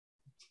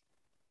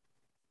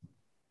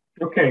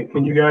Okay,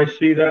 can you guys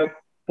see that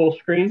full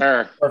screen?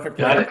 Sure. Perfect.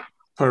 Got it.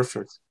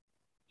 Perfect.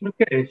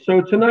 Okay,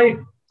 so tonight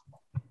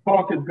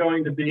talk is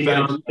going to be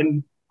Thanks.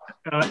 an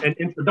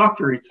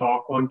introductory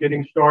talk on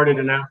getting started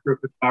in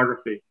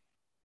astrophotography.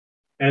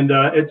 And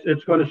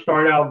it's going to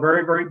start out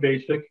very, very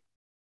basic.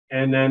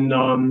 And then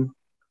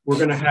we're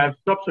going to have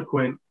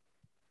subsequent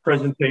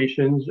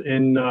presentations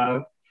in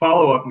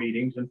follow-up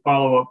meetings and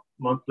follow-up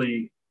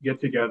monthly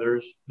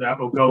get-togethers that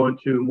will go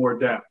into more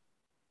depth.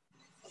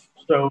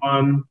 So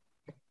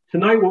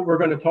tonight what we're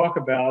going to talk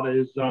about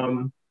is,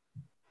 the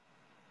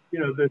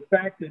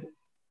fact that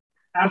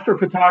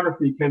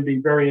astrophotography can be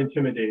very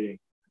intimidating.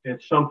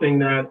 It's something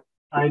that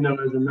I know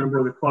as a member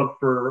of the club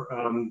for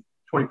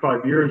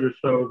 25 years or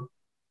so.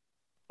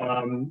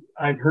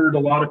 I've heard a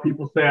lot of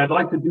people say, I'd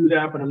like to do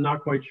that, but I'm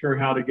not quite sure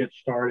how to get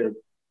started.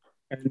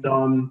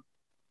 And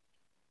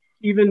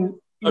even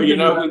you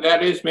know who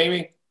that is,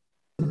 Mimi?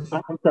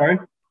 I'm sorry.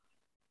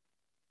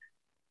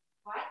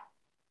 What?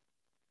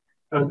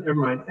 Never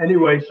mind.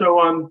 Anyway,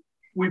 so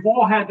we've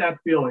all had that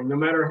feeling, no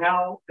matter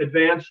how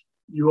advanced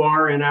you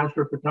are in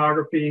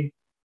astrophotography.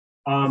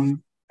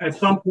 At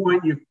some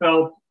point you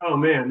felt, oh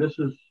man, this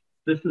is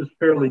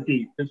fairly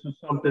deep. This is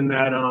something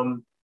that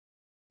I'm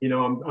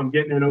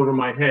getting in over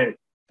my head.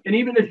 And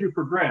even as you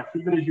progress,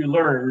 even as you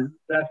learn,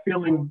 that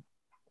feeling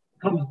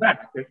comes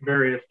back at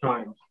various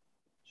times.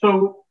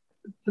 So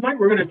tonight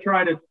we're going to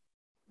try to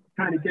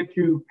kind of get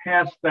you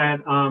past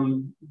that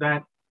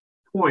that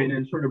point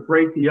and sort of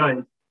break the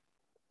ice.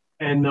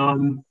 And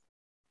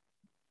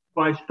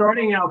by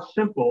starting out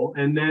simple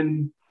and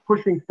then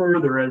pushing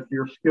further as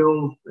your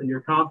skills and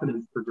your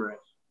confidence progress.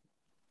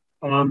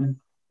 You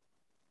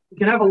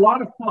can have a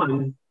lot of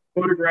fun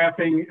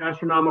photographing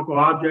astronomical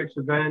objects,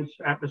 events,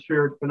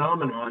 atmospheric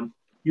phenomenon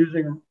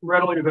using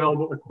readily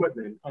available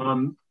equipment.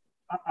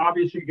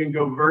 Obviously, you can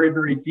go very,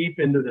 very deep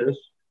into this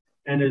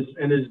and as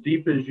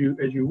deep as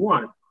you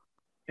want.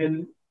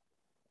 And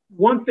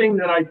one thing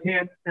that I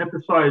can't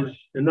emphasize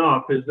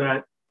enough is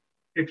that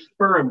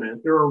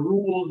experiment. There are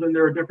rules and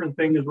there are different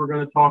things we're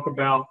going to talk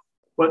about,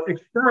 but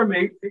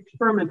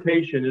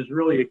experimentation is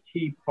really a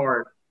key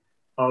part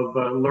of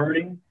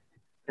learning.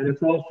 And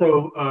it's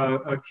also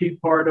a key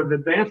part of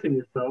advancing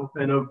yourself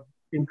and of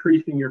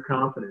increasing your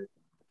confidence.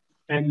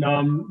 And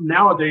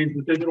nowadays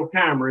with digital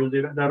cameras,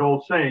 that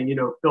old saying,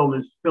 film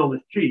is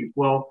cheap.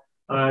 Well,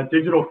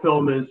 digital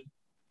film is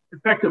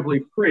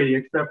effectively free,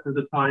 except for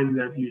the time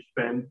that you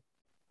spend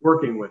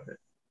working with it.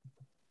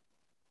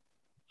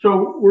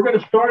 So we're going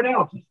to start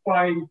out just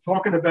by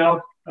talking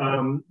about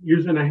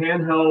using a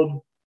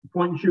handheld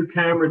point and shoot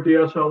camera,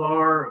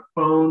 DSLR, a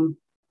phone,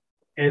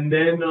 and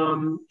then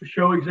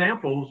show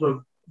examples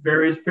of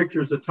various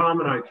pictures that Tom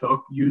and I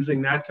took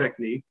using that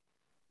technique.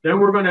 Then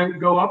we're going to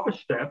go up a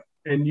step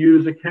and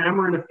use a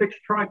camera and a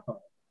fixed tripod.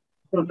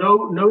 So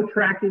no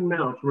tracking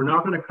mounts. We're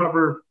not going to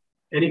cover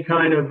any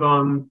kind of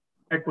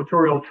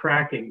equatorial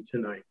tracking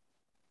tonight.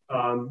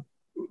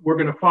 We're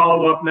going to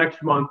follow up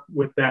next month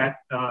with that,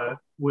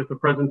 with a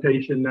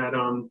presentation that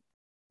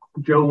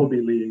Joe will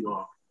be leading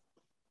off.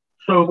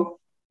 So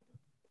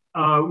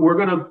we're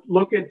going to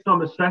look at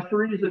some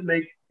accessories that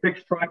make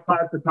fixed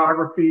tripod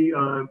photography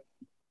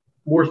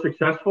more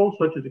successful,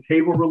 such as a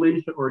cable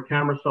release or a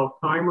camera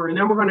self-timer. And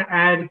then we're going to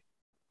add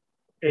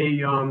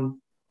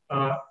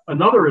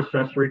another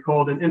accessory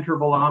called an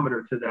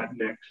intervalometer to that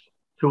mix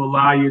to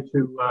allow you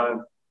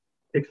to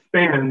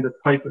expand the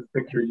type of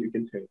pictures you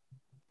can take.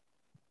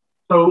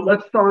 So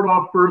let's start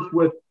off first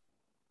with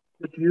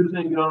just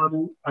using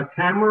a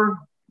camera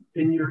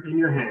in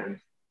your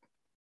hands.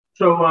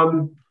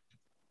 So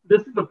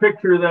this is a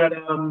picture that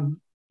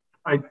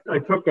I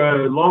took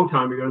a long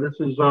time ago. This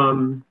is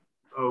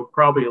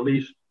probably at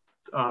least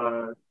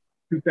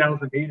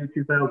 2008 or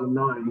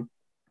 2009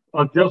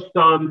 of just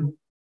the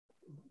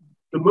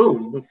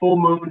moon, the full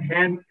moon,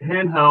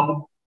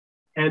 handheld.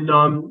 And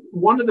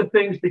one of the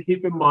things to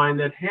keep in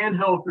mind that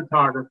handheld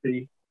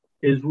photography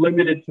is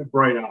limited to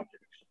bright objects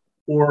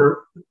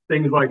or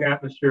things like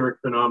atmospheric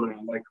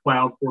phenomena, like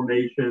cloud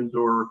formations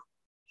or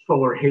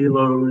solar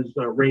halos,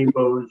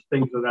 rainbows,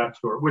 things of that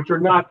sort, which are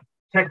not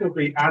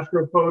technically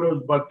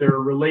astrophotos, but they're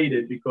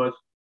related because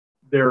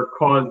they're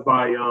caused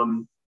by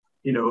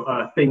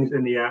things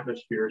in the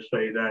atmosphere,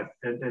 say that,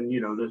 and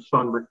the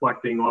sun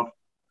reflecting off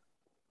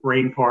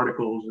rain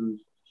particles and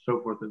so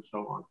forth and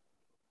so on.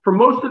 For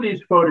most of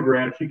these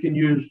photographs, you can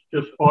use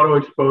just auto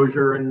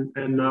exposure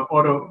and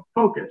auto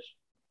focus.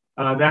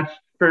 That's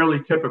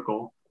fairly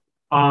typical.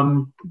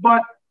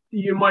 But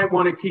you might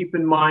want to keep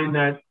in mind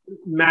that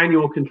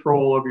manual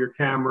control of your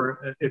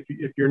camera, if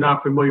you're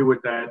not familiar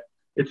with that,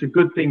 it's a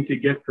good thing to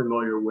get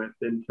familiar with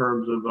in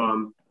terms of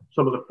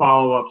some of the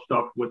follow-up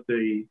stuff with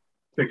the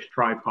fixed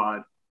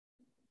tripod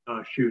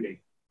shooting.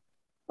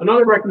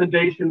 Another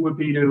recommendation would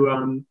be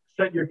to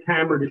set your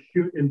camera to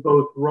shoot in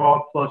both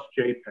RAW plus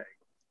JPEG.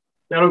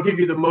 That'll give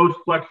you the most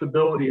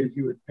flexibility as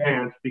you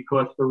advance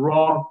because the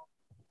RAW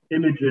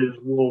images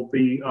will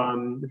be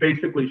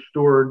basically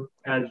stored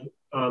as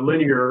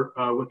linear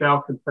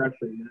without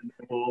compression, and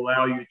it will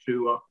allow you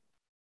to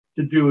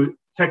do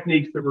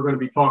techniques that we're going to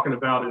be talking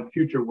about in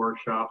future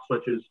workshops,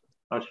 such as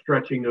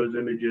stretching those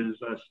images,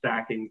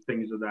 stacking,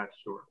 things of that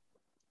sort.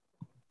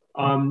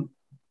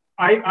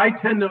 I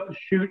tend to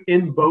shoot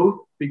in both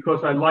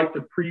because I like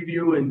the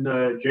preview in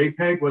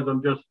JPEG as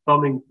I'm just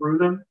thumbing through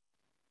them.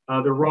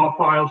 The raw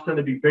files tend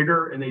to be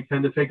bigger and they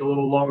tend to take a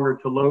little longer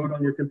to load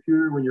on your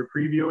computer when you're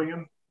previewing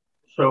them.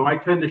 So I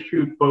tend to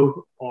shoot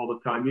both all the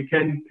time. You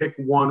can pick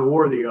one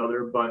or the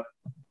other, but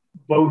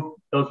both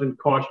doesn't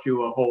cost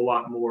you a whole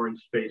lot more in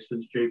space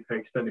since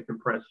JPEGs tend to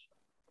compress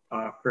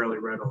fairly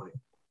readily.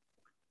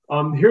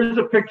 Here's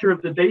a picture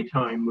of the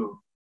daytime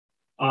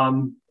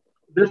moon.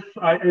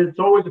 It's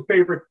always a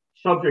favorite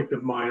subject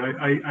of mine.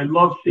 I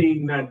love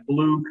seeing that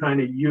blue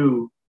kind of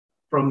hue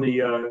from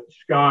the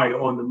sky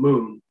on the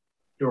moon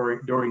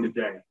during the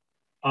day.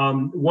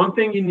 One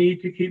thing you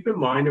need to keep in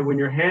mind that when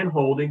you're hand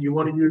holding, you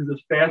want to use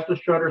as fast a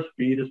shutter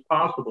speed as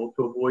possible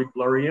to avoid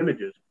blurry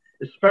images,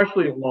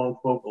 especially at long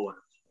focal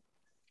lengths.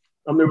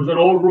 There was an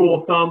old rule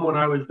of thumb when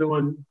I was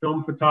doing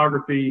film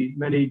photography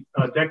many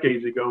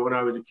decades ago when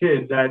I was a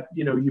kid that,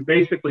 you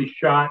basically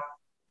shot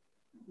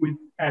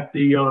at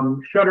the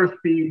shutter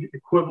speed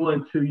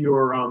equivalent to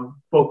your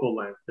focal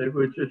length.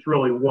 It's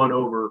really 1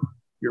 over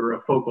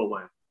your focal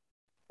length.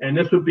 And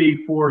this would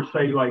be for,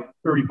 say, like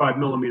 35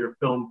 millimeter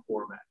film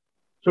format.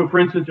 So for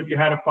instance, if you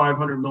had a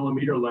 500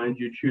 millimeter lens,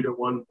 you'd shoot at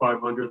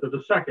 1/500th of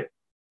a second.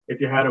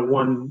 If you had a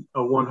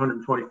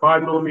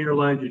 125 millimeter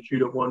lens, you'd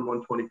shoot at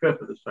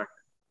 1/125th of a second.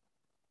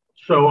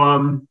 So,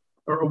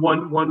 or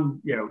 1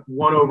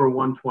 over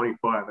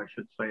 125, I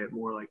should say it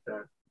more like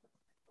that.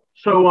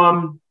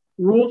 So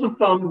rules of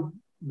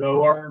thumb,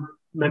 though, are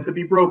meant to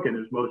be broken,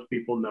 as most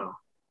people know.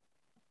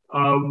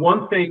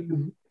 One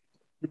thing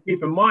to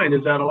keep in mind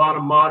is that a lot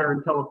of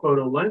modern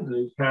telephoto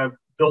lenses have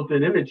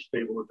built-in image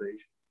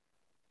stabilization.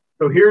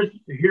 So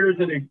here's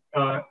an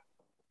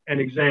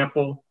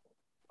example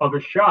of a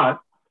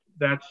shot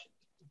that's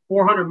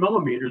 400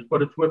 millimeters,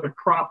 but it's with a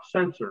crop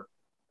sensor.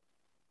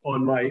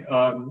 On my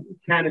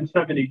Canon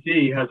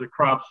 70D has a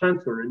crop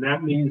sensor, and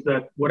that means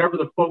that whatever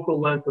the focal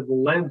length of the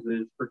lens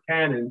is for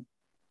Canon,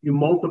 you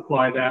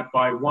multiply that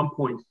by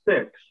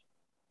 1.6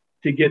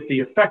 to get the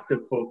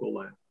effective focal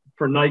length.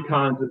 For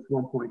Nikons, it's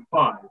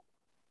 1.5.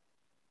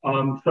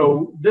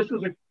 So this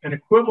is an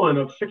equivalent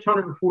of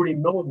 640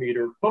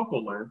 millimeter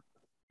focal length,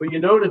 but you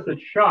notice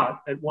it's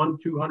shot at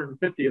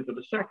 1/250th of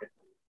a second.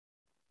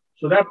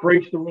 So that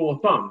breaks the rule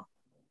of thumb.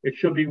 It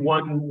should be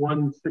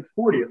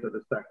 1/640th of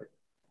a second.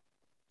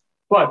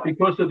 But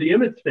because of the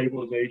image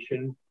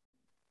stabilization,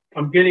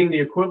 I'm getting the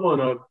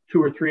equivalent of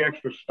 2 or 3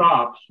 extra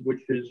stops,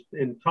 which is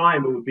in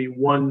time, it would be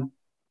one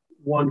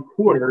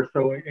quarter.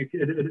 So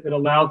it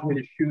allows me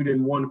to shoot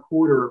in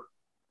 1/4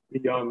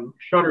 the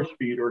shutter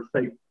speed, or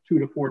say 2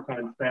 to 4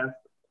 times faster.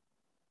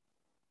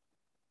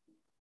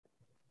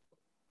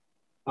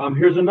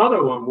 Here's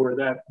another one where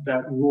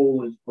that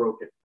rule is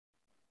broken.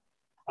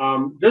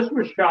 This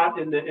was shot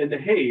in the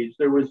haze.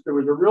 There was a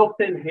real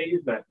thin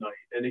haze that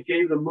night, and it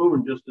gave the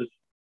moon just this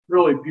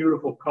really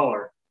beautiful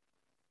color.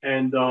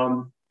 And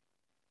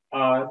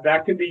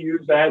that can be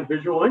used to add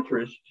visual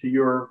interest to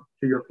your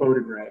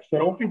photograph. So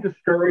don't be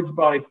discouraged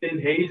by thin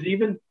haze,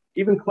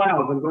 even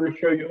clouds. I'm going to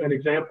show you an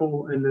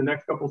example in the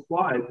next couple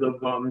slides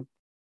of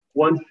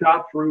one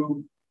shot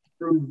through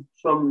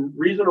some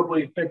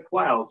reasonably thick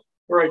clouds,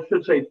 or I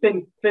should say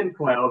thin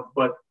clouds,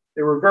 but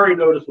they were very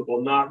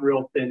noticeable, not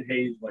real thin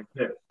haze like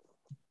this.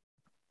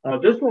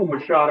 This one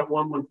was shot at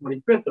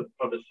 1/125th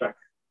of a second.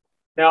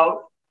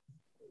 Now,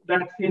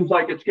 that seems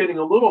like it's getting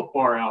a little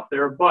far out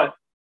there, but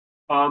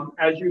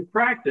as you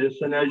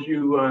practice and as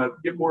you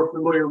get more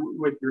familiar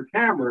with your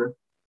camera,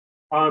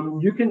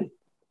 you can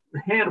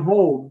hand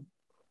hold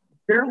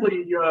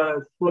fairly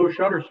slow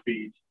shutter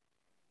speeds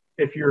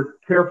if you're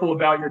careful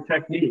about your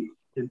technique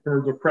in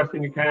terms of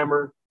pressing a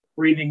camera,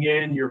 breathing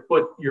in, your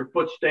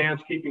foot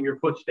stance, keeping your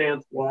foot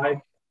stance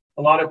wide.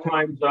 A lot of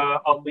times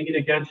I'll lean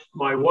against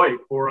my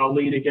wife, or I'll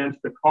lean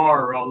against the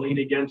car, or I'll lean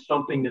against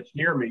something that's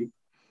near me.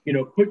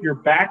 Put your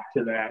back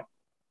to that,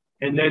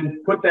 and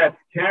then put that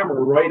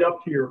camera right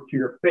up to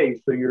your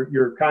face. So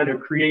you're kind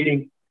of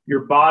creating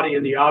your body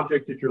and the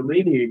object that you're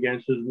leaning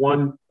against as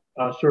one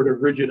sort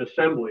of rigid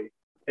assembly.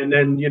 And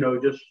then,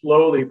 just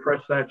slowly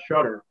press that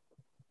shutter.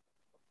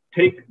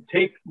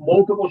 Take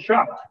multiple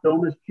shots.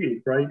 Film is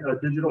cheap, right?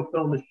 Digital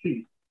film is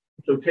cheap.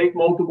 So take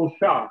multiple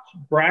shots,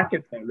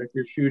 bracket them if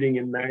you're shooting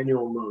in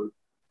manual mode.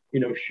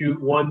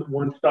 Shoot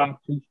one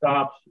stop, 2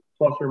 stops,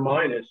 plus or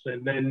minus,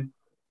 and then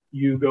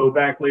you go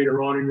back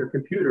later on in your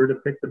computer to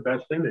pick the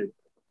best image.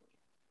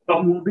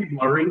 Some will be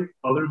blurry,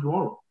 others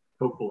won't,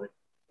 hopefully.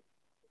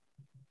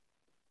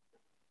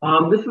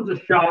 This is a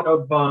shot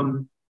of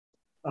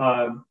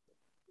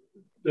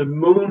the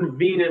moon,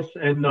 Venus,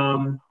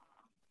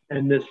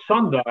 and this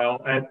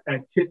sundial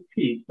at Kitt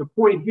Peak. The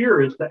point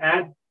here is to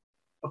add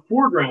a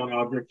foreground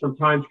object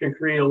sometimes can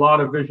create a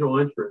lot of visual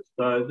interest.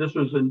 This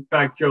was, in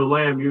fact, Joe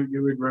Lamb.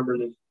 You would remember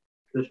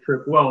this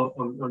trip well,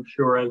 I'm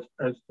sure,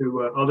 as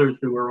to others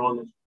who were on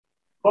this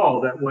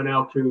call that went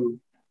out to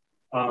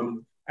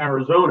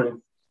Arizona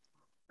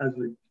as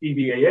the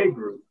EVAA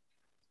group.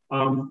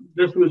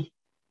 This was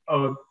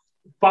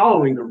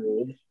following the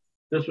rules.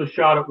 This was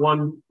shot at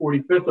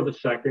 1/45th of a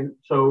second,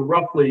 so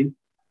roughly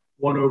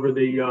 1 over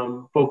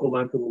the focal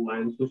length of the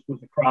lens. This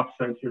was a crop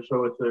sensor,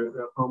 so it's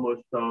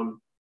almost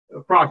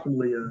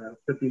approximately a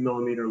 50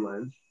 millimeter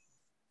lens.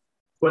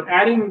 But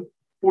adding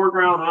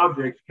foreground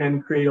objects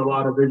can create a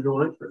lot of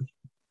visual interest.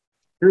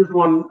 Here's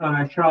one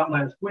I shot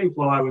last week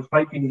while I was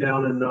hiking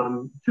down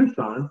in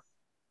Tucson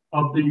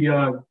of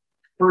the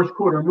first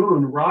quarter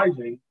moon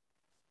rising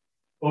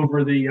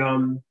over the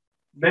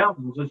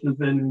mountains. This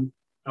is in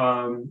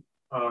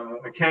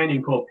a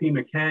canyon called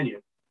Pima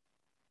Canyon.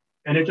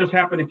 And it just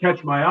happened to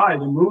catch my eye,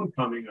 the moon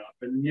coming up.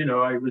 And, you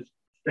know, I was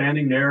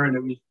standing there and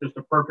it was just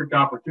a perfect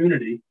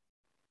opportunity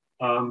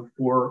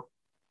for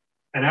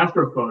an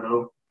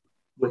astrophoto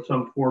with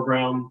some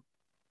foreground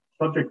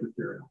subject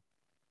material.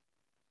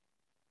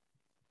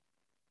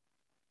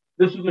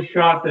 This is a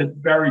shot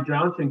that Barry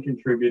Johnson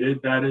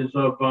contributed that is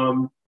of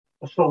a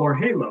solar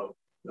halo.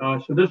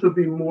 So this would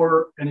be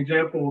more an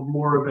example of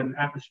more of an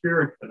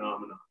atmospheric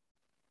phenomenon.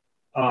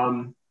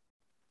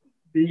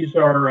 These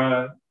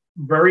are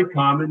very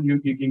common. You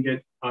can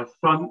get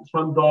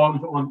sun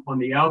dogs on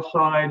the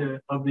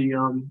outside of the,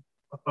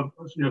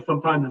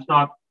 sometimes it's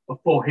not a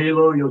full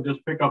halo. You'll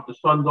just pick up the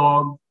sun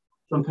dog.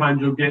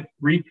 Sometimes you'll get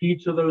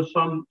repeats of those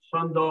sun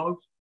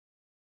dogs.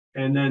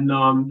 And then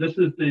this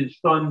is the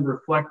sun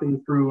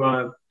reflecting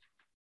through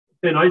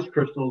thin ice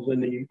crystals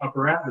in the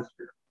upper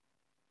atmosphere.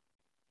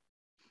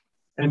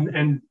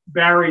 And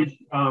Barry's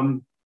a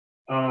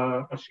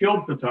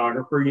skilled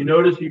photographer. You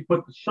notice he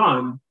put the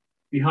sun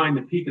behind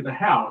the peak of the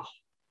house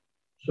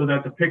so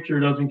that the picture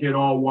doesn't get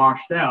all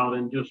washed out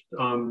and just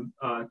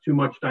too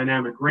much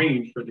dynamic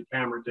range for the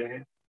camera to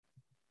handle.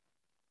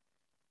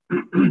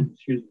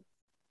 Excuse me.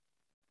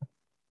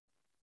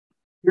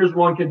 Here's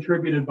one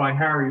contributed by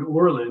Harry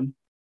Orland.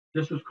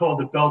 This is called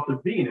the Belt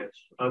of Venus.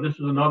 This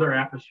is another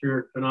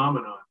atmospheric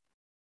phenomenon.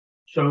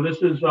 So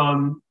this is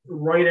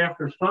right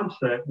after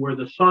sunset where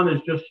the sun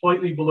is just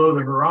slightly below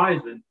the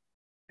horizon.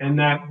 And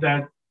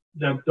that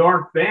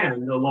dark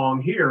band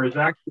along here is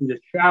actually the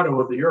shadow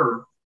of the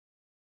Earth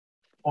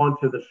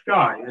onto the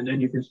sky. And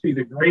then you can see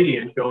the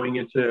gradient going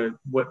into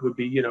what would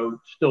be, you know,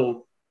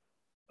 still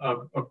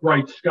a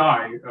bright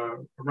sky, a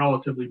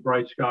relatively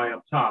bright sky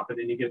up top. And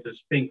then you get this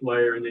pink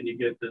layer, and then you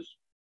get this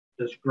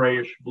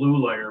grayish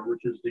blue layer,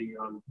 which is the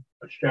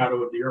a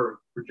shadow of the Earth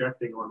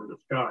projecting onto the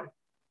sky.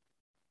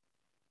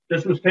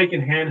 This was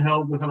taken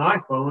handheld with an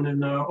iPhone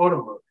in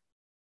auto mode.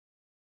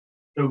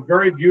 So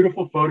very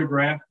beautiful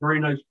photograph,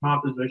 very nice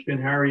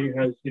composition. Harry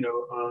has, you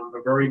know,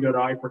 a very good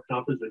eye for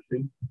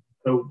composition.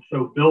 So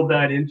build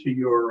that into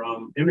your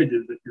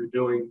images if you're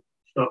doing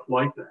stuff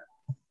like that.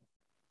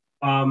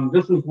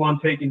 This was one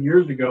taken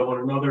years ago on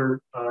another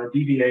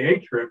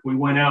DVAA trip. We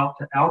went out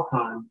to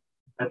Alcon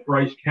at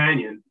Bryce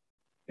Canyon.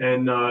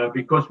 And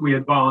because we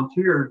had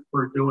volunteered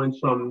for doing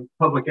some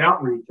public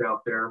outreach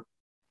out there,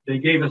 they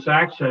gave us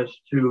access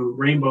to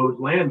Rainbow's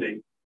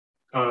Landing.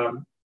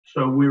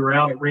 So we were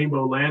out at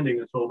Rainbow Landing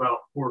until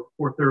about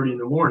 4:30 in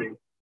the morning.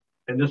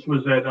 And this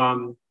was at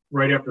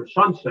right after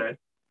sunset.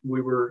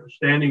 We were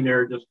standing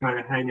there just kind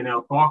of hanging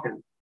out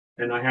talking.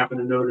 And I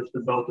happened to notice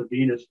the Belt of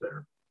Venus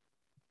there.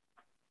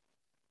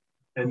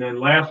 And then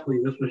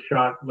lastly, this was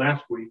shot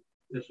last week.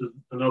 This is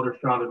another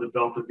shot of the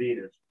Belt of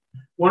Venus.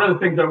 One of the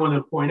things I wanted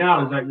to point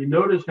out is that you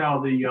notice how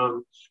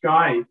the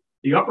sky,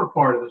 the upper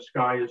part of the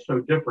sky is so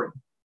different.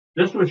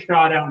 This was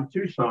shot out in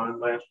Tucson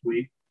last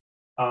week.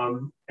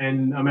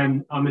 And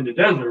I'm in the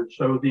desert.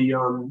 So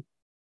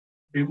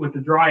with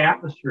the dry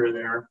atmosphere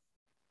there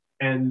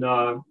and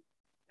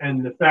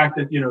the fact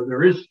that, you know,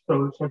 there is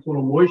such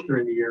little moisture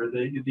in the air,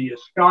 the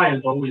sky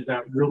is always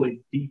that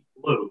really deep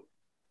blue.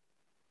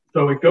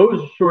 So it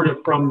goes sort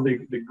of from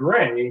the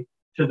gray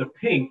to the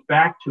pink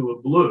back to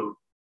a blue.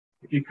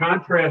 If you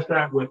contrast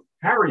that with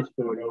Harry's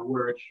photo,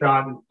 where it's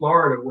shot in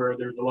Florida, where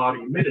there's a lot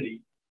of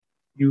humidity,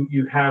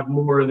 you have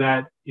more of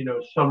that, you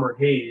know, summer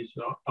haze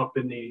up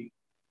in the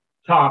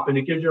top, and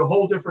it gives you a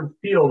whole different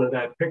feel to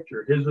that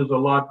picture. His is a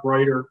lot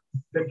brighter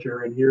picture,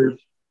 and here's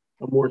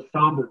a more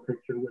somber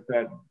picture with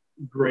that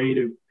gray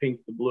to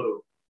pink to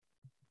blue.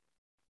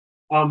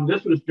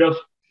 This was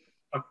just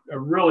a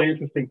really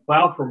interesting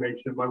cloud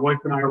formation. My wife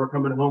and I were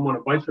coming home on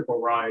a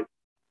bicycle ride,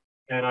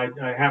 and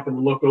I happened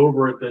to look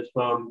over at this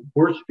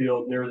horse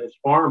field near this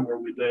farm where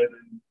we live,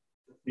 and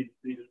these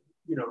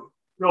you know,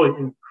 really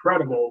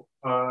incredible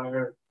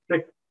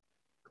thick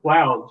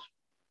clouds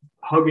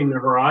hugging the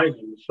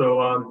horizon.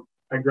 So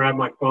I grabbed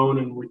my phone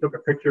and we took a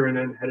picture and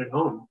then headed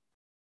home.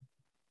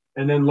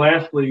 And then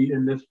lastly,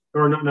 in this,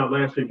 or not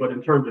lastly, but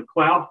in terms of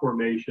cloud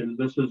formations,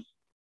 this is,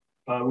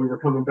 we were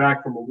coming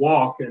back from a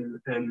walk and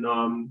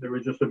there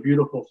was just a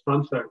beautiful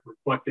sunset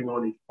reflecting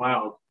on these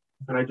clouds.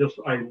 And I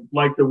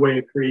like the way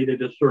it created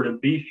this sort of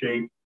V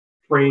shape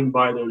framed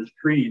by those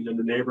trees in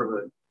the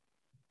neighborhood.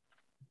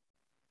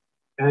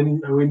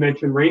 And we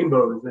mentioned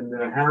rainbows in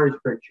Harry's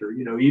picture.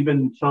 You know,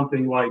 even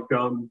something like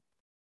a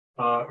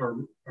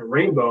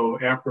rainbow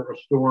after a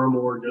storm,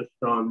 or just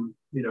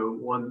you know,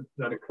 one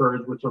that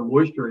occurs with some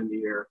moisture in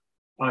the air.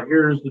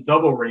 Here's the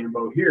double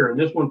rainbow here, and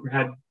this one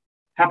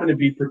happened to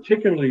be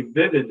particularly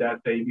vivid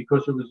that day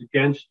because it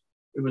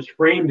was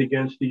framed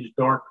against these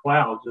dark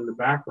clouds in the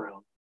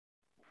background.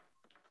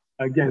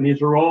 Again,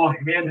 these are all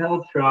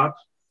handheld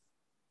shots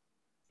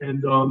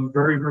and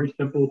very, very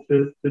simple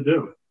to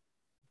do.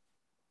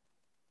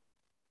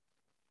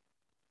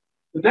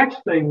 The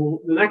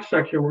next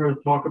section, we're going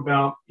to talk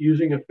about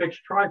using a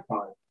fixed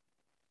tripod.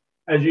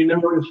 As you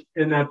noticed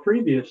in that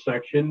previous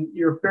section,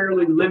 you're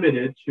fairly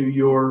limited to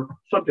your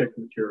subject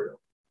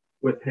material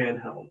with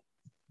handheld.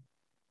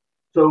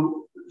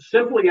 So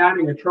simply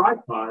adding a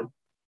tripod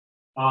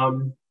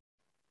can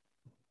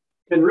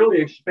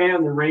really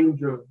expand the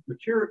range of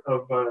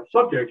material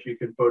subjects you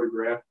can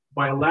photograph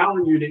by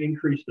allowing you to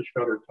increase the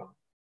shutter time.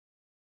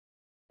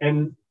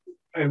 And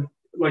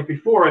like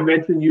before, I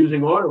mentioned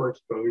using auto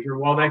exposure.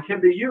 While that can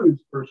be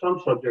used for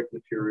some subject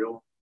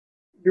material,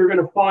 you're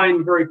going to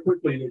find very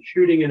quickly that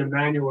shooting in a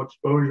manual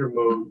exposure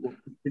mode will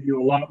give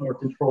you a lot more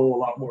control, a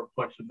lot more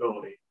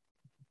flexibility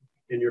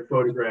in your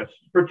photographs,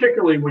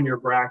 particularly when you're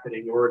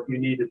bracketing or if you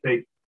need to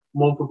take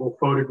multiple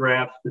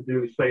photographs to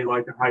do, say,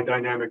 like a high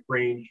dynamic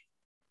range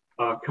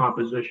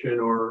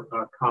composition or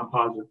a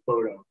composite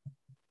photo.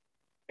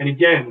 And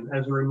again,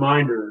 as a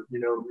reminder,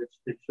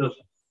 it's just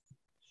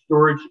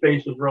storage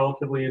space is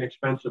relatively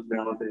inexpensive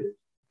nowadays,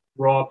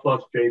 RAW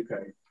plus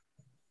JPEG.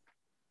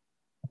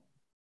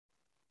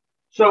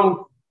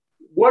 So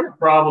what are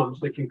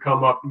problems that can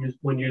come up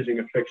when using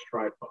a fixed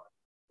tripod?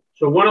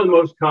 So one of the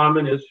most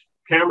common is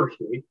camera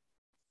shake.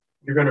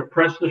 You're going to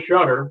press the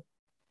shutter,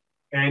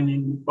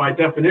 and by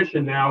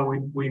definition now,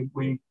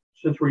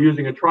 since we're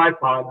using a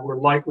tripod, we're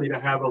likely to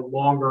have a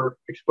longer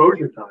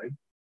exposure time.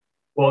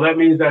 Well, that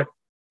means that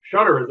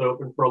shutter is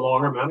open for a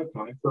longer amount of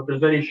time. So if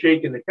there's any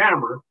shake in the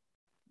camera,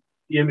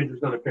 the image is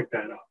going to pick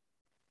that up.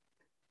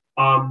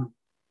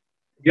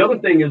 The other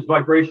thing is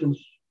vibrations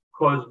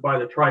caused by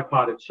the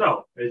tripod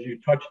itself. As you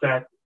touch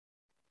that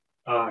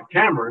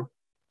camera,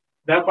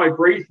 that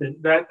vibration,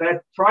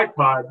 that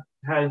tripod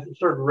has a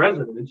certain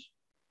resonance,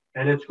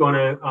 and it's going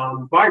to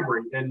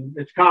vibrate. And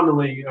it's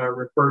commonly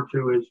referred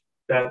to as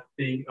that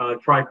the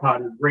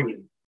tripod is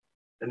ringing,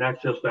 and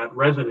that's just that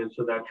resonance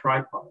of that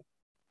tripod.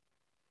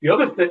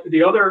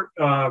 The other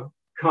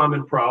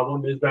common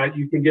problem is that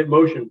you can get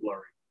motion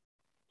blurring.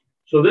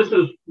 So this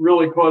is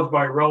really caused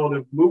by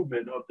relative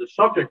movement of the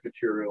subject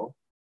material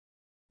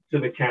to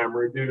the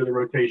camera due to the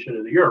rotation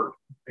of the Earth.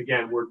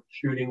 Again, we're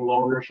shooting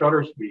longer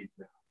shutter speeds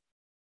now.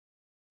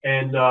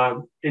 And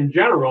in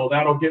general,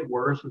 that'll get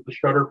worse as the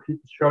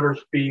shutter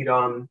speed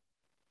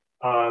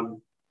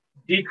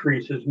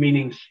decreases,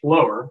 meaning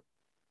slower,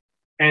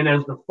 and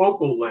as the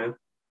focal length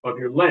of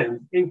your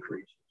lens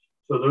increases.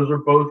 So those are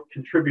both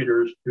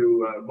contributors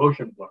to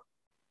motion blur.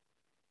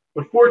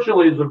 But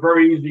fortunately, there's a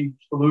very easy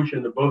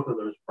solution to both of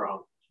those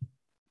problems.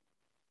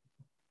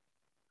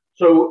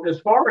 So as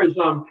far as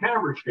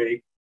camera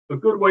shake, a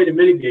good way to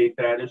mitigate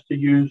that is to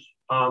use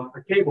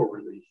a cable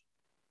release.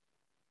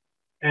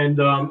 And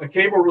a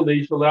cable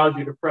release allows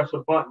you to press a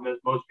button, as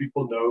most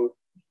people know,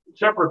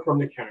 separate from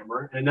the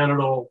camera, and then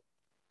it'll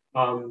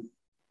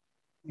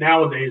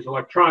nowadays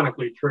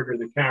electronically trigger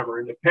the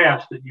camera. In the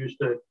past, it used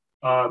to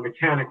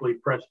mechanically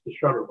press the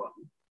shutter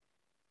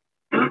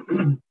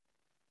button.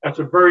 That's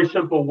a very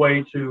simple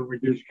way to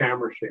reduce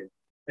camera shake,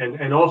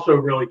 and also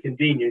really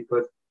convenient,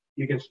 but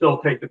you can still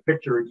take the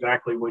picture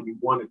exactly when you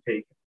want to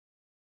take it.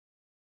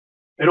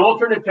 An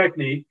alternate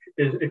technique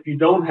is, if you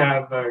don't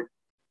have a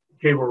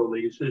cable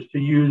release, is to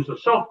use a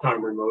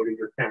self-timer mode in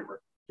your camera.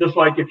 Just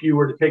like if you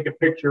were to take a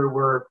picture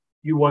where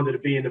you wanted to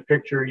be in the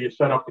picture, you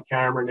set up the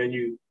camera and then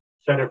you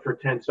set it for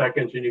 10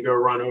 seconds and you go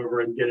run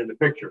over and get in the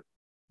picture.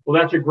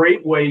 Well, that's a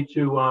great way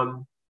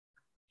to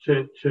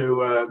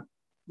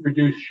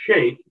reduce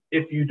shake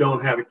if you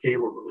don't have a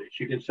cable release.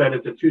 You can set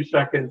it to 2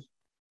 seconds,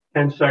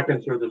 10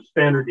 seconds, or the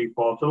standard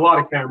defaults. A lot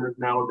of cameras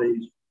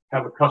nowadays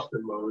have a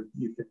custom mode.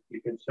 You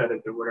can set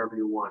it to whatever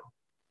you want.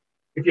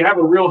 If you have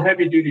a real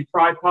heavy duty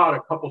tripod,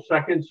 a couple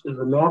seconds is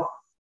enough.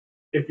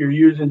 If you're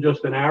using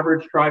just an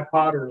average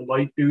tripod or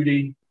light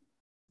duty,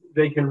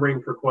 they can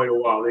ring for quite a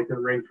while. They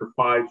can ring for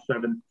 5,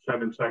 7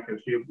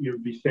 seconds.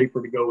 You'd be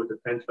safer to go with a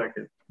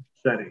 10-second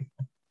setting.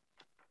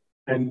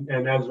 And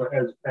as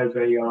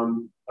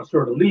a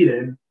sort of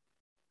lead-in,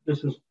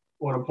 this is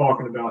what I'm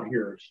talking about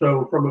here.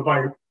 So from a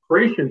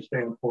vibration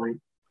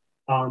standpoint,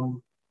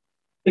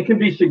 it can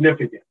be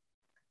significant.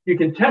 You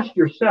can test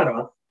your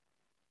setup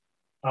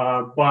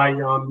by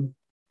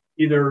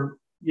either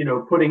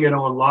putting it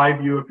on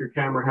live view if your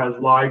camera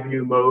has live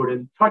view mode,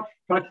 and touch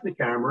the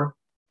camera.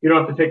 You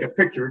don't have to take a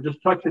picture,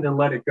 just touch it and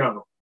let it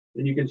go.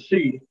 And you can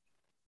see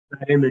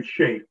that image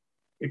shake.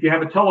 If you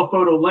have a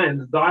telephoto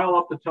lens, dial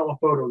up the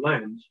telephoto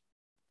lens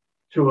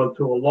to a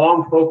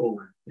long focal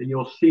length, and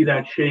you'll see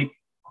that shake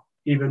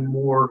even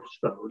more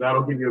so.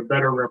 That'll give you a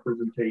better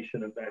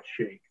representation of that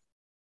shake.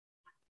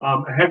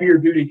 A heavier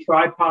duty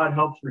tripod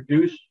helps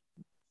reduce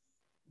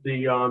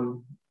the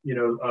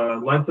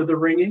length of the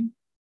ringing.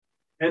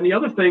 And the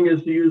other thing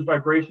is to use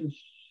vibration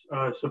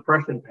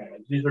suppression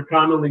pads. These are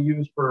commonly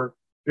used for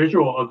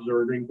visual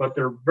observing, but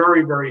they're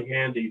very, very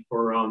handy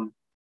for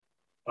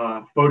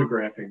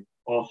photographing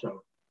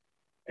also.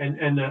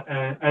 And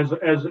as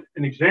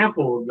an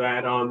example of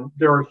that,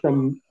 there are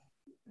some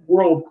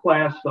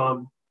world-class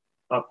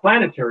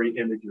planetary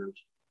imagers.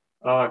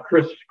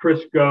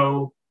 Chris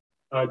Go,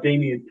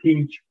 Damian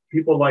Peach,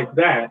 people like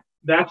that.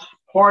 That's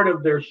part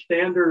of their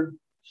standard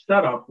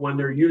setup when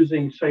they're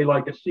using, say,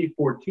 like a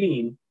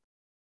C14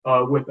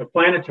 with a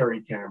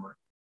planetary camera.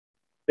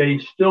 They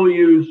still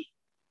use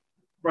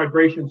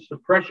vibration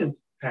suppression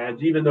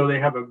pads, even though they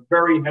have a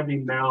very heavy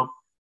mount,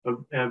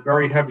 a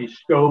very heavy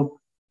scope.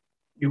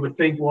 You would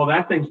think, well,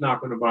 that thing's not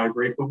going to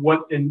vibrate. But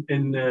what in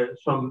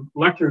some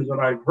lectures that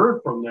I've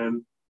heard from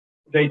them,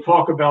 they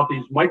talk about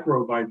these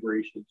micro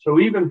vibrations. So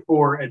even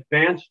for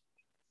advanced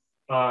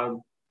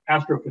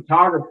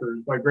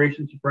astrophotographers,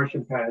 vibration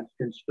suppression pads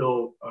can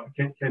still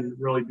can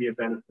really be a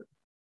benefit.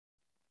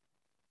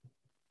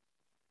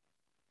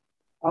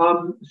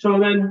 So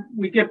then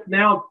we get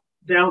now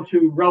down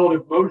to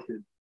relative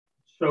motion.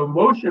 So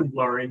motion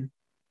blurring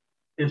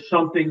is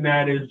something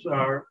that is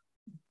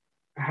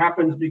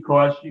happens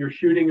because you're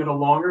shooting at a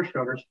longer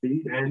shutter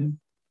speed and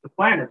the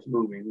planet's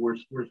moving. We're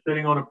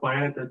sitting on a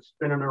planet that's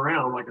spinning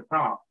around like a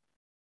top.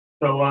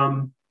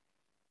 So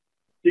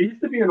there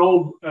used to be an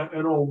old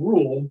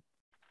rule,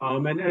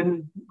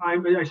 and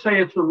I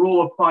say it's a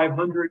rule of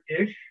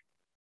 500-ish,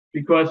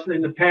 because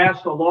in the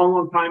past, a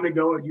long time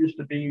ago, it used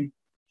to be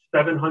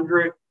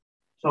 700.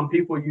 Some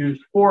people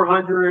used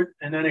 400,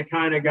 and then it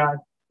kind of got,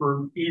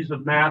 for ease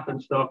of math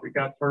and stuff, it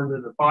got turned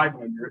into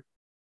 500.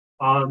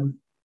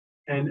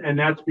 And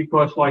that's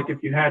because, like,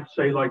 if you had,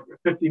 say, like a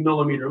 50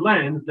 millimeter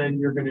lens, then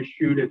you're going to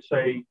shoot at,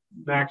 say,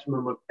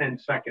 maximum of 10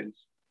 seconds.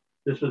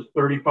 This is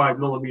 35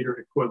 millimeter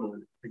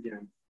equivalent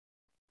again.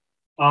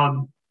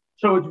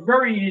 So it's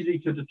very easy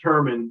to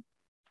determine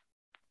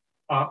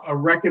a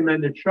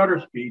recommended shutter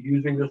speed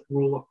using this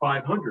rule of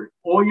 500.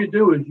 All you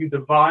do is you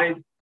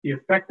divide the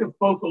effective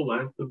focal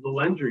length of the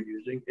lens you're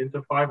using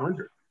into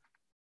 500.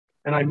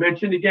 And I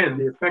mentioned again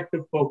the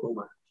effective focal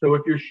length. So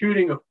if you're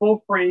shooting a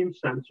full frame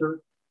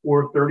sensor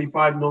or a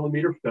 35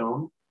 millimeter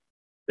film,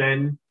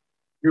 then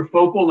your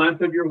focal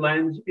length of your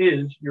lens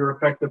is your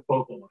effective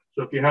focal length.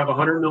 So if you have a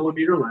 100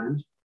 millimeter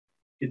lens,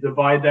 you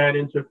divide that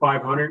into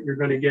 500, you're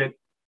going to get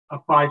a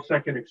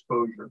 5-second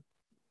exposure.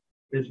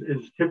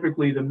 Is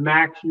typically the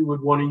max you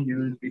would want to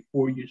use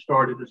before you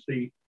started to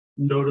see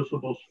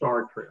noticeable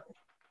star trails.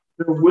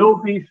 There will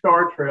be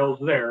star trails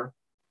there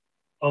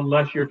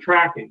unless you're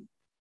tracking.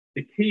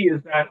 The key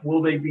is that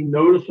will they be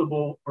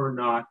noticeable or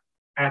not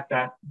at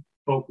that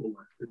focal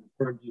length in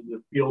terms of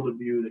the field of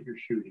view that you're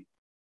shooting.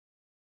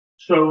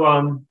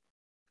 So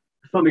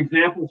some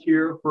examples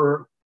here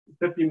for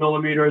 50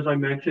 millimeter, as I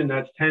mentioned,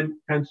 that's 10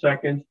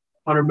 seconds,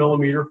 100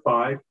 millimeter,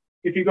 5.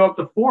 If you go up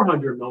to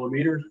 400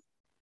 millimeters,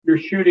 you're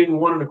shooting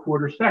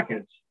 1.25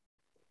 seconds.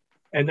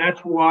 And that's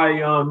why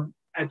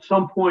at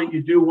some point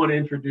you do want to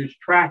introduce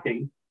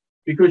tracking,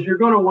 because you're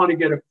going to want to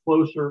get a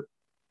closer,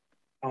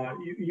 I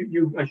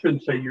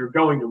shouldn't say you're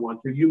going to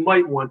want to, you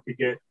might want to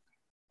get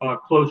a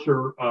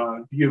closer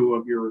view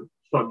of your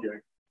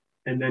subject,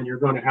 and then you're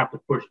going to have to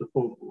push the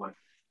focal length.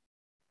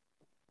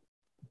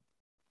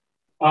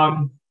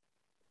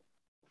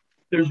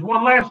 There's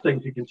one last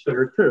thing to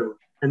consider too,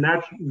 and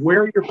that's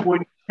where you're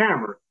pointing the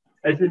camera.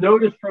 As you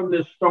notice from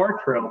this star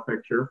trail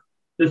picture,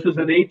 this is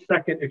an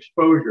 8-second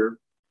exposure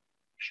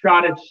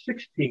shot at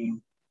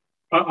 16.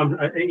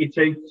 It's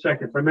 8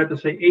 seconds. I meant to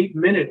say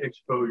 8-minute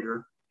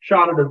exposure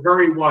shot at a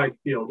very wide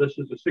field. This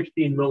is a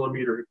 16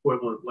 millimeter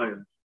equivalent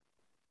lens.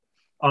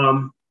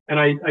 And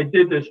I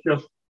did this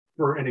just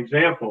for an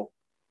example.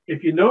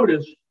 If you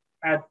notice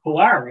at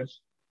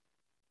Polaris,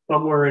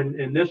 somewhere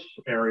in this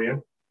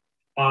area,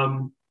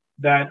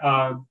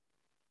 that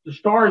the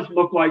stars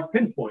look like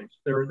pinpoints.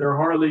 They're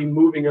hardly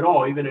moving at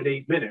all, even at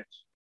 8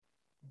 minutes.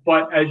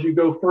 But as you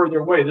go further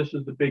away, this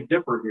is the Big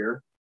Dipper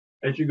here.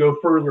 As you go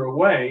further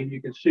away,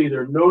 you can see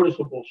they're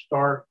noticeable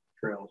star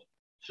trails.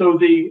 So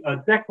the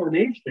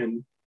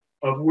declination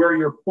of where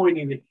you're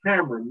pointing the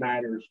camera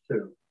matters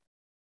too.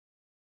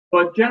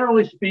 But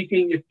generally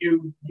speaking, if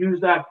you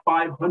use that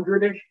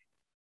 500-ish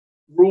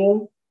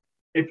rule,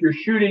 if you're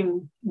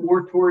shooting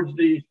more towards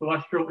the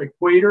celestial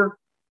equator,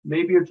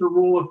 maybe it's a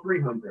rule of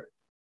 300.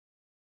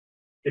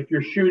 If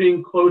you're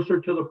shooting closer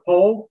to the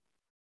pole,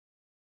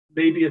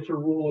 maybe it's a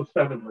rule of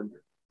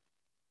 700.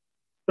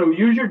 So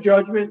use your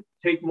judgment,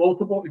 take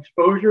multiple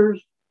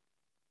exposures,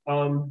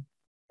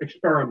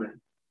 experiment.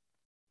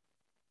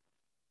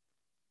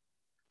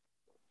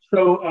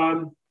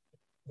 So,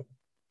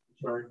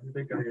 sorry, I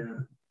think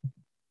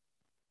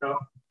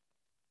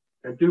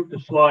I duped the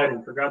slide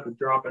and forgot to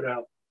drop it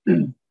out.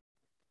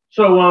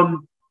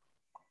 So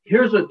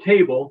here's a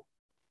table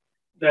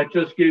that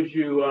just gives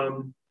you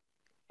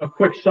a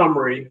quick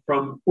summary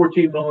from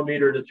 14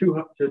 millimeter to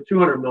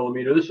 200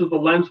 millimeter. This is the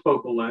lens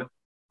focal length.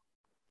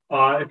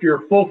 If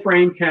you're a full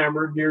frame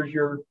camera, here's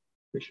your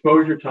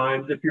exposure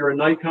times. If you're a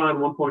Nikon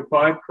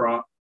 1.5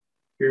 crop,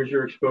 here's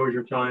your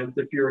exposure times.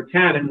 If you're a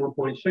Canon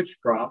 1.6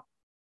 crop,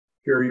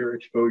 here are your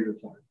exposure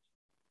times.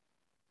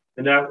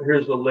 And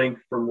here's the link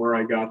from where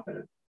I got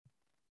that.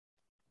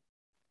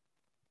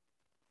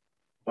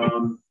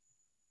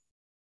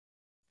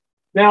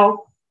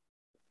 Now,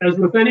 as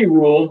with any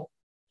rule,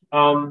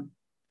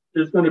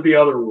 there's going to be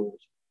other rules.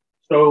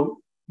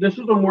 So this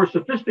is a more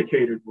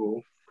sophisticated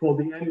rule called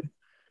the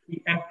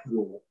NPF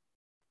rule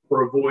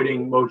for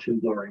avoiding motion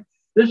blurring.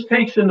 This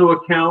takes into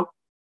account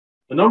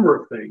a number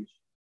of things: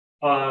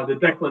 the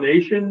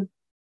declination,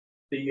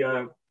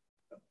 the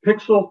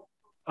pixel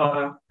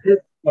pitch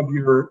of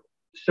your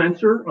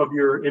sensor of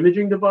your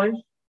imaging device,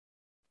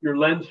 your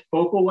lens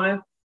focal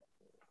length,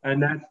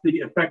 and that's the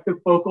effective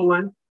focal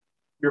length,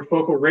 your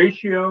focal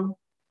ratio,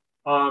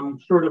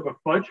 sort of a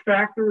fudge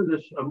factor,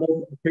 a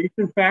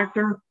multiplication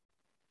factor,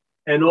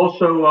 and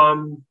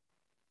also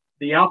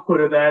the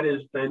output of that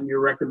is then your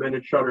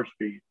recommended shutter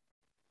speed.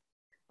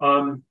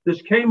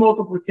 This K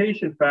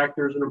multiplication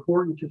factor is an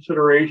important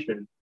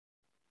consideration.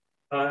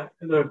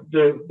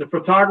 The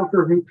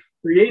photographer who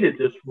created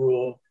this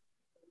rule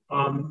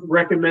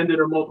recommended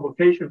a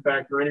multiplication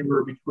factor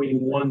anywhere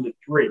between 1 to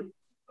 3.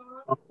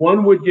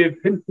 1 would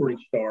give pinpoint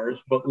stars,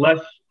 but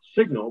less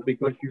signal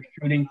because you're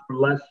shooting for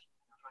less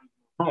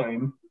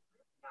time,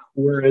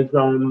 whereas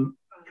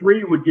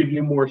 3 would give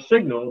you more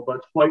signal,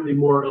 but slightly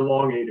more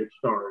elongated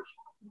stars.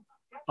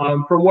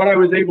 From what I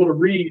was able to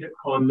read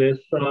on this,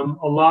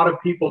 a lot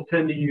of people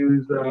tend to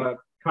use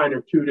kind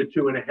of 2 to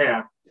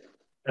 2.5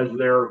 as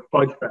their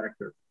fudge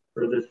factor,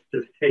 or this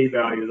K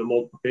value, the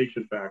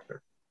multiplication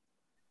factor.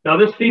 Now,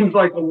 this seems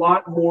like a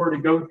lot more to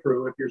go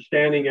through if you're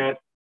standing at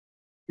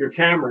your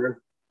camera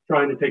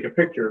trying to take a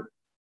picture.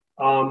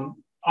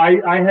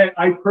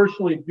 I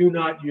personally do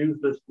not use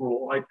this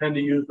rule. I tend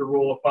to use the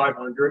rule of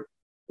 500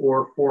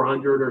 or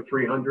 400 or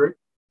 300,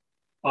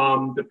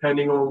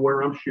 depending on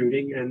where I'm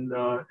shooting and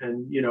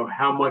you know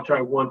how much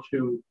I want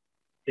to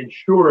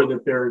ensure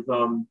that there's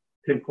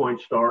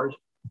pinpoint stars.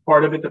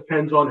 Part of it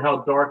depends on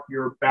how dark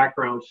your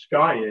background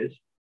sky is,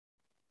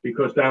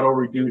 because that'll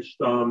reduce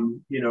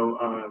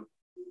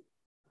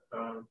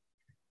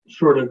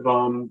sort of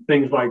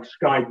things like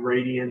sky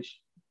gradients,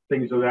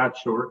 things of that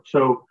sort.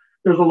 So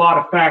there's a lot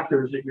of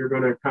factors that you're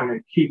going to kind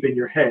of keep in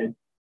your head.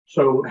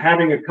 So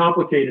having a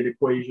complicated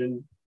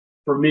equation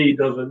for me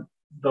doesn't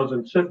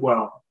sit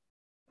well.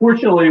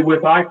 Fortunately,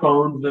 with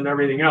iPhones and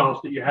everything else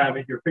that you have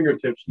at your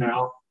fingertips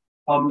now,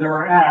 there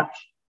are apps.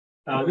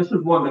 This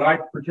is one that I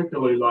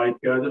particularly like.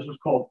 This is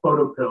called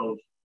Photo Pills,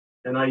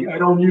 and I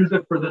don't use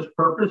it for this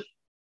purpose,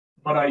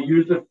 but I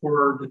use it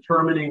for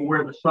determining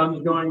where the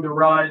sun's going to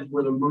rise,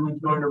 where the moon's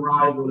going to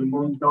rise, where the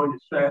moon's going to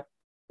set.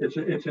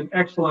 It's an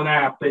excellent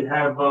app. They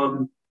have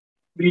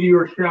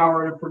meteor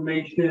shower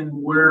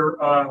information, where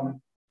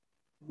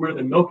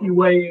the Milky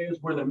Way is,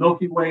 where the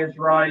Milky Way is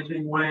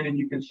rising, when, and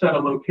you can set a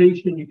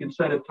location, you can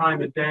set a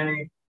time of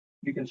day,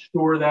 you can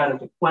store that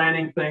as a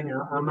planning thing.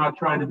 I'm not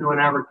trying to do an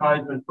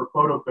advertisement for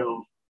Photo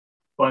Pills,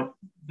 but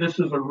this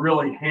is a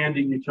really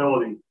handy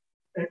utility.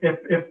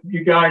 If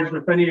you guys,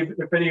 if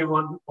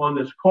anyone on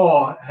this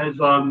call has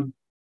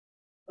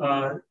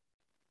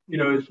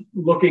is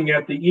looking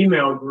at the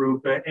email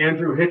group,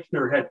 Andrew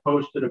Hitchner had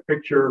posted a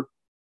picture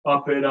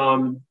up at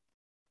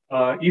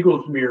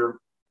Eaglesmere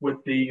with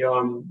the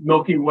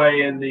Milky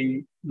Way and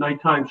the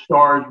nighttime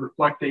stars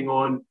reflecting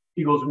on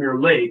Eaglesmere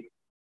Lake.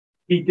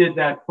 He did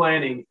that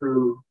planning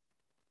through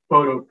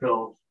Photo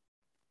Pills.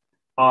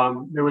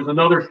 There was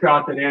another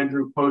shot that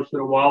Andrew posted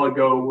a while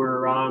ago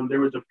where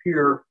there was a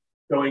pier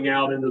going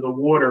out into the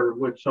water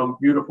with some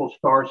beautiful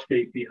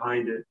starscape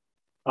behind it.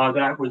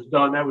 That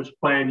was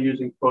planned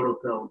using Photo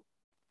Pills.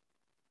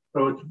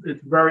 So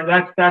it's very,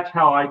 that's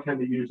how I tend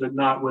to use it,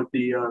 not with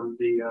the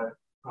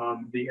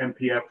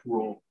NPF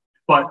rule.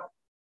 But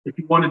if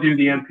you want to do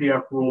the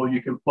NPF rule,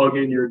 you can plug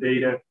in your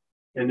data,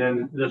 and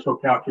then this will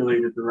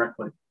calculate it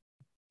directly.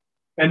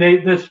 And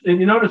and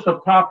you notice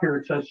up top here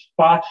it says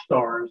spot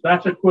stars.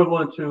 That's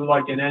equivalent to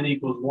like an n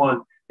equals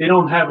 1. They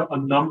don't have a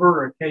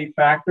number, a K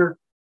factor.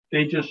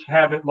 They just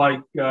have it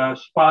like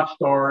spot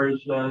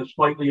stars,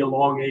 slightly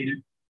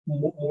elongated,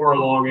 more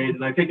elongated.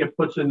 And I think it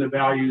puts in the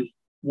values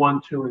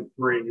 1, 2, and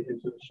 3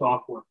 into the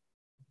software.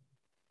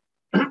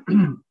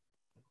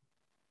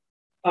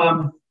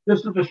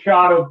 This is a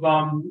shot of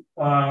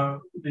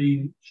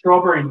the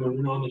strawberry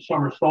moon on the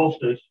summer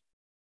solstice,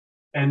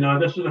 and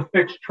this is a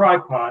fixed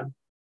tripod.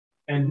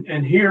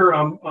 And here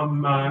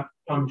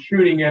I'm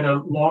shooting at a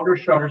longer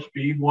shutter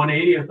speed,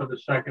 1/80th of a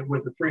second,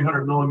 with a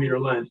 300 millimeter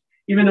lens.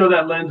 Even though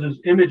that lens is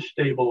image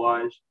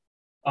stabilized,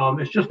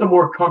 it's just a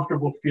more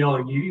comfortable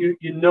feeling.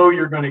 You know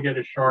you're going to get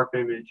a sharp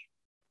image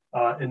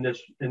in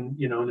this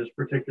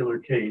particular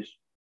case.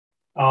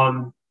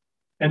 And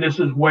this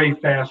is way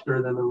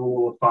faster than the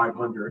rule of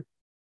 500.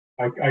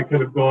 I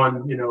could have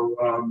gone,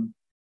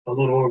 a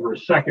little over a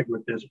second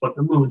with this, but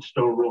the moon's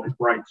still really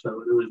bright,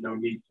 so there was no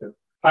need to.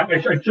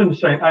 I shouldn't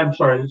say, I'm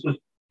sorry, this is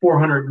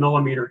 400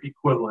 millimeter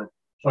equivalent,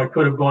 so I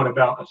could have gone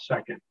about a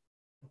second.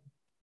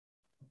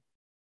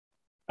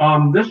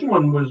 This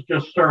one was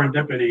just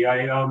serendipity.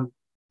 I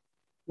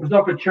was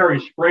up at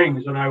Cherry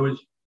Springs, and I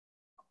was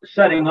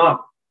setting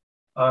up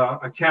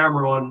a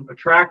camera on a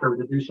tracker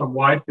to do some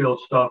wide field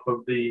stuff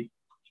of the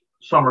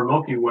summer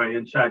Milky Way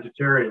in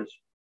Sagittarius.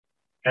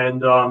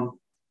 And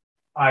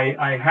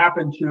I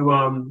happened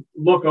to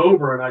look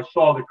over and I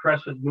saw the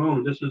crescent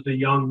moon. This is the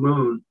young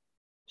moon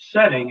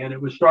setting, and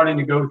it was starting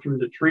to go through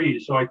the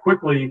trees. So I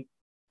quickly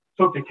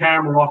took the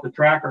camera off the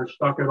tracker, just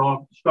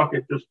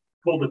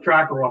pulled the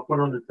tracker off, put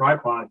it on the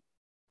tripod,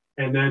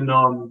 and then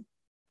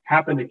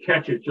happened to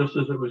catch it just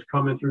as it was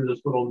coming through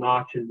this little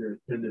notch in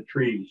the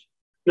trees.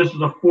 This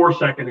is a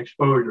 4-second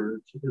exposure.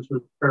 This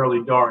was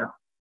fairly dark,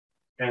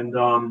 and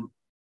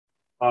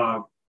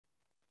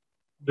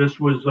this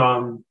was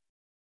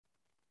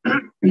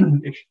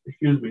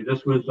excuse me.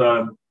 This was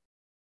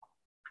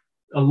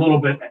a little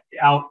bit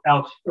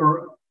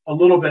a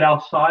little bit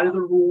outside of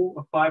the rule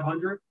of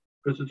 500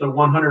 because it's a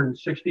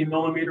 160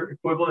 millimeter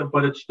equivalent,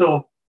 but it's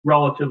still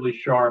relatively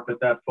sharp at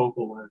that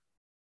focal length.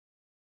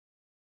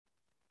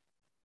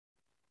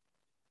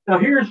 Now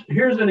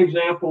here's an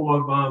example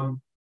of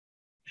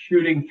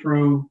shooting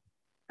through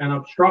an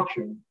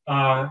obstruction.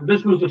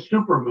 This was a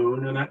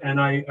supermoon,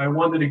 and I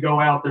wanted to go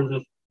out. There's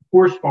a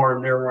horse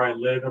farm there where I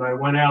live, and I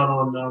went out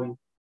on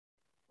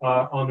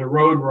the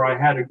road where I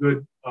had a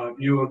good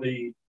view of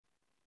the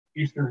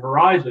eastern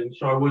horizon.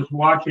 So I was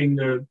watching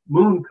the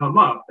moon come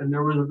up, and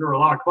there were a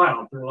lot of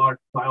clouds. There were a lot of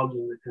clouds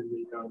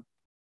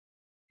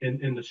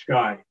in the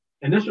sky.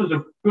 And this was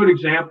a good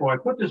example. I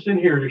put this in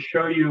here to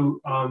show you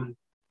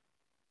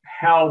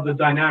how the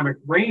dynamic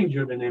range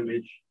of an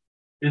image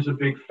is a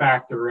big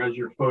factor as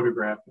you're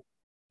photographing.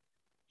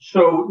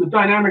 So the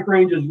dynamic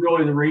range is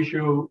really the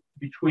ratio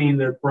between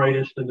the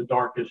brightest and the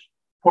darkest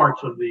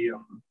parts of the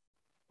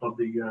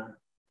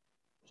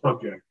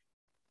subject.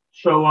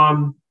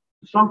 So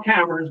some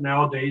cameras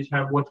nowadays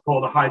have what's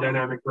called a high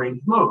dynamic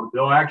range mode.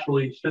 They'll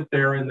actually sit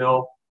there and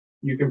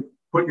you can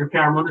put your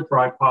camera on a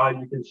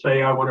tripod. You can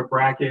say, I want to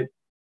bracket,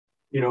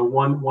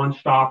 one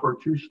stop or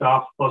 2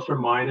 stops plus or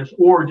minus,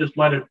 or just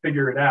let it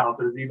figure it out.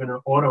 There's even an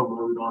auto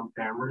mode on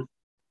cameras,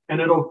 and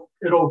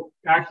it'll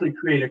actually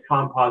create a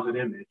composite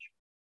image.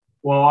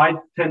 Well, I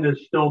tend to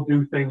still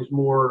do things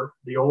more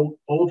the old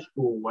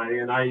school way,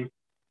 and I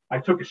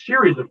took a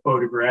series of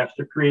photographs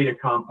to create a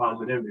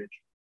composite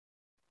image,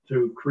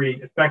 to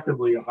create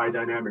effectively a high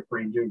dynamic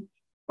range image.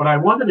 But I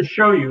wanted to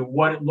show you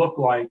what it looked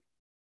like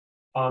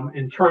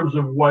in terms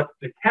of what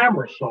the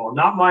camera saw,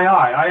 not my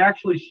eye. I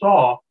actually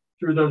saw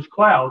through those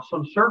clouds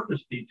some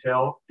surface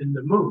detail in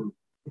the moon.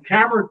 The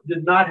camera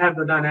did not have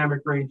the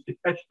dynamic range to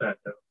catch that,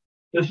 though.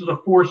 This is a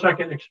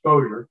 4-second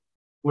exposure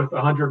with a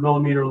 100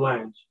 millimeter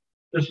lens.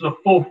 This is a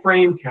full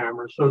frame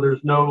camera, so there's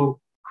no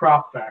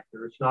crop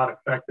factor. It's not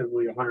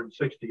effectively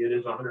 160, it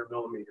is 100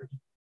 millimeters.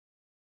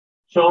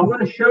 So I'm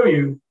going to show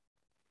you,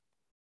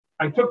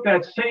 I took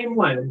that same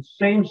lens,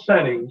 same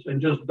settings, and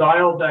just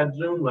dialed that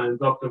zoom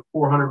lens up to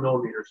 400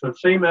 millimeters. So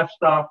same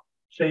f-stop,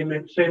 same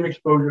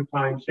exposure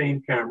time,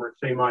 same camera,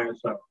 same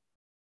ISO.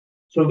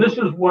 So this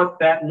is what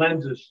that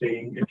lens is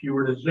seeing if you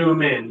were to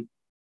zoom in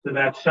to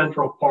that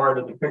central part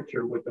of the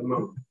picture with the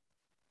moon.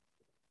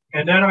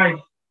 And then I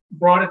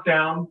brought it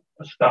down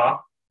a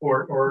stop,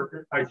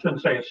 or I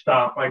shouldn't say a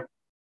stop, I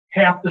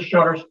half the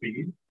shutter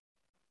speed.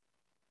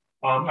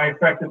 I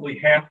effectively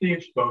half the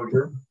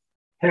exposure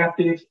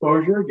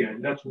again,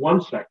 that's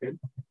 1 second.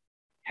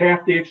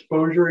 Half the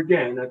exposure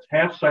again, that's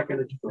half-second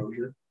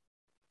exposure.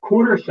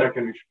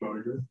 Quarter-second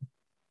exposure.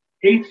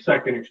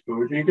 1/8-second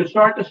exposure. You can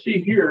start to see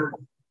here,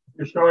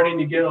 you're starting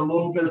to get a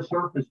little bit of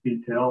surface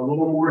detail, a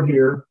little more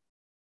here,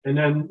 and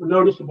then a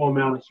noticeable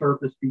amount of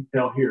surface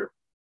detail here.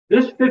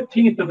 This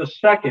 1/15th of a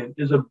second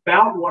is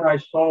about what I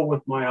saw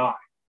with my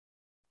eye.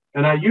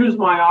 And I use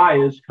my eye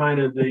as kind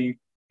of the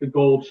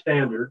gold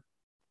standard.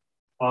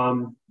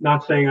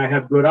 Not saying I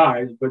have good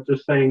eyes, but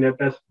just saying that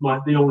that's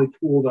the only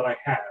tool that I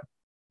have.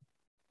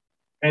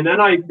 And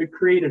then I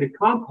created a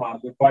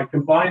composite by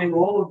combining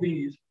all of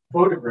these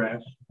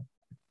photographs.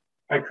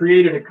 I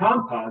created a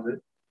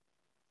composite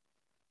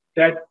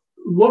that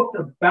looked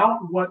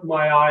about what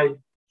my eye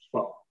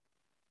saw.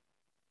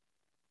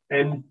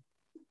 And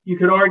you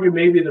could argue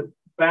maybe the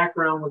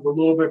background was a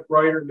little bit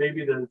brighter,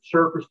 maybe the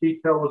surface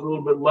detail was a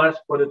little bit less,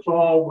 but it's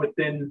all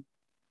within,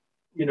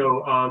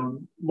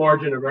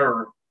 margin of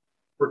error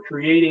for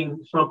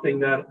creating something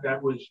that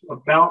was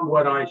about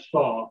what I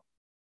saw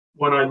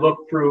when I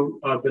looked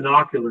through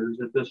binoculars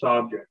at this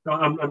object.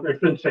 I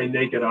shouldn't say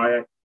naked eye.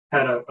 I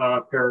had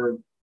a pair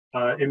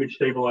of image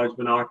stabilized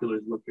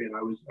binoculars looking, and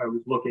I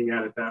was looking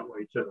at it that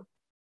way too.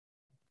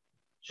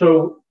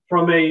 So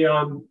from a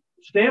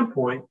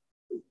standpoint,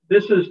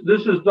 this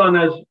is done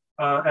as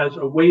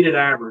a weighted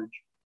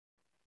average.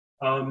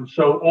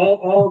 So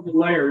all of the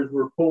layers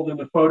were pulled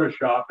into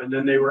Photoshop, and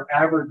then they were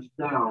averaged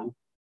down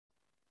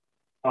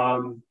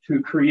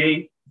to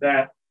create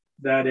that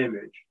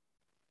image.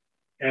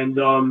 And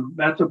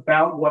that's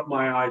about what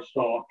my eye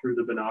saw through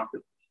the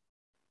binoculars.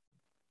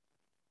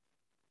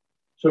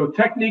 So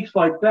techniques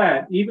like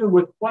that, even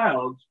with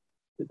clouds,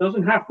 it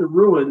doesn't have to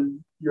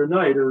ruin your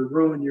night or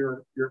ruin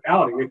your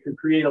outing. It can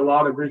create a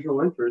lot of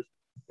visual interest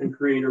and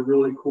create a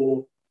really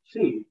cool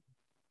scene.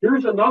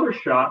 Here's another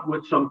shot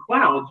with some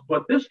clouds,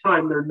 but this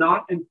time they're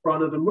not in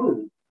front of the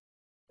moon.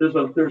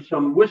 There's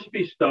some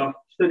wispy stuff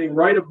sitting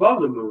right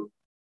above the moon.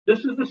 This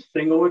is a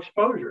single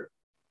exposure.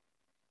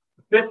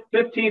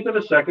 15th of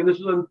a second. This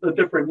is a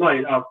different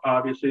night,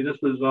 obviously. This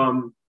was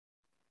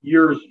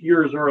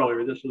years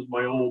earlier. This is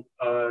my old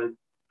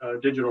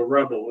digital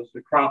Rebel. It's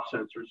the crop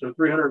sensor. So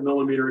 300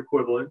 millimeter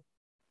equivalent,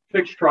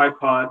 fixed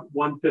tripod,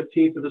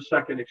 1/15th of a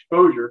second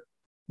exposure.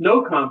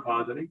 No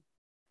compositing.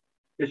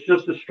 It's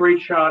just a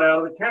straight shot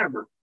out of the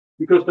camera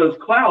because those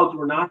clouds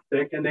were not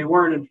thick and they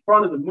weren't in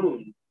front of the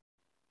moon.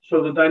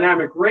 So the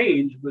dynamic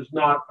range was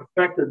not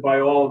affected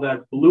by all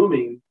that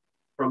blooming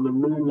from the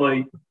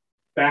moonlight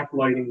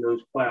backlighting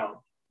those clouds.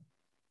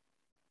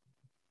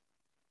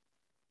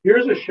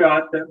 Here's a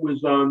shot that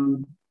was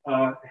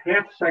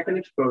half-second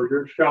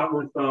exposure, shot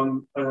with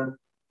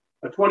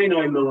a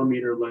 29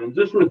 millimeter lens.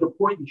 This was the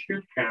point and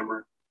shoot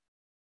camera.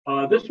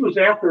 This was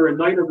after a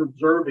night of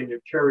observing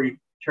at Cherry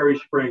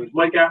Springs.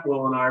 Mike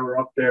Atwell and I were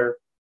up there,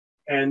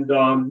 and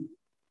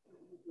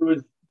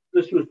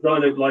this was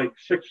done at like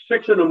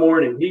six in the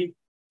morning.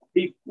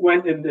 He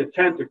went in the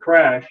tent to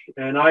crash,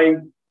 and I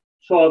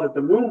saw that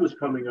the moon was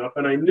coming up,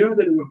 and I knew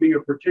that it would be a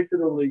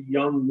particularly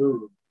young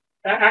moon.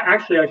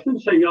 Actually, I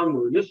shouldn't say young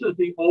moon. This is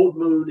the old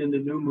moon in the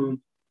new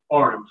moon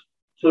arms.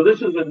 So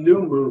this is a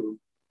new moon.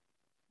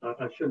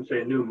 I shouldn't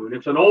say a new moon.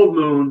 It's an old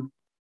moon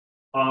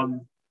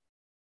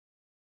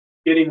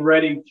getting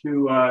ready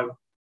to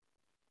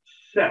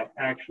set,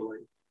 actually.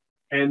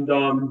 And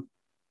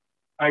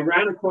I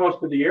ran across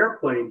to the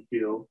airplane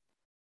field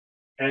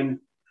and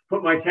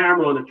put my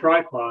camera on the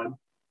tripod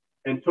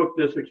and took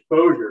this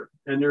exposure.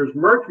 And there's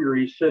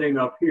Mercury sitting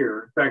up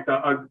here. In fact,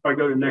 if I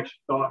go to the next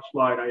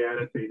slide, I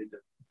annotated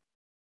it.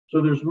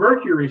 So there's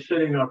Mercury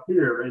sitting up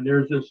here, and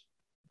there's this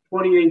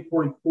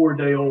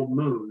 28.4-day-old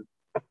moon,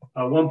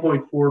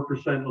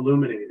 1.4%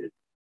 illuminated.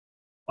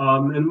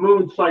 And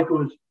moon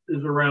cycle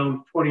is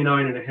around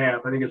 29 and a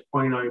half. I think it's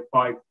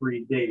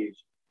 29.53 days.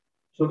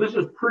 So this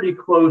is pretty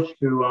close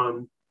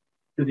to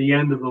the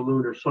end of the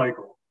lunar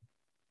cycle.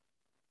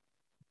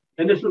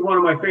 And this is one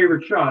of my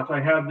favorite shots.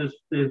 I have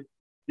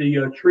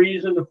the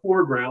trees in the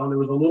foreground. There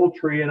was a little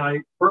tree, and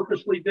I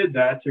purposely did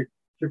that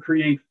to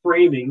create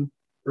framing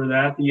for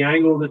that. The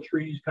angle of the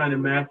trees kind of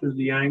matches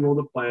the angle of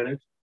the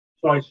planets.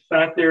 So I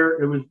sat there.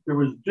 There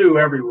was dew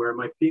everywhere.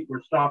 My feet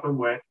were sopping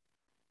wet.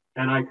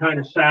 And I kind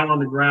of sat on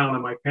the ground,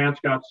 and my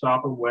pants got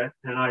sopping wet.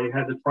 And I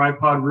had the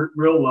tripod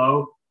real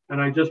low, and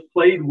I just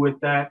played with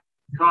that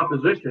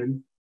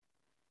composition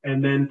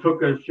and then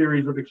took a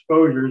series of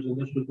exposures, and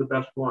this was the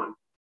best one.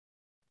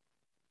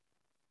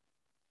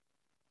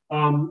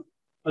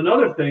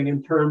 Another thing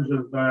in terms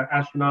of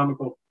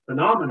astronomical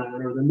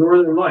phenomenon are the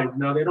northern lights.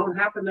 Now, they don't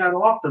happen that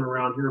often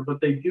around here,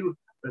 but they do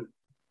happen.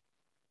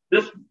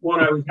 This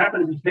one,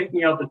 happened to be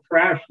taking out the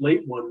trash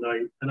late one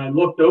night, and I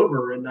looked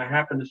over, and I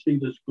happened to see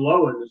this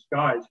glow in the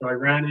sky. So I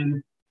ran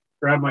in,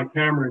 grabbed my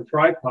camera and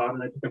tripod,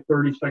 and I took a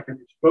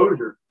 30-second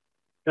exposure.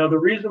 Now, the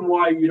reason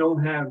why you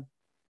don't have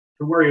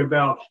to worry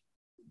about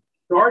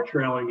star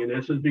trailing in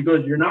this is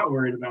because you're not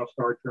worried about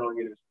star trailing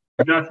in this.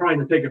 You're not trying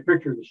to take a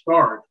picture of the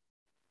stars.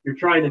 You're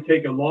trying to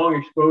take a long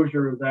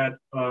exposure of that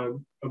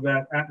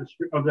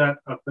atmosphere, of that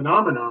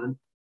phenomenon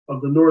of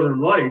the northern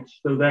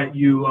lights, so that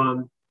you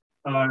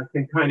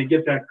can kind of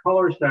get that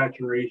color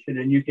saturation,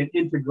 and you can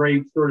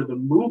integrate sort of the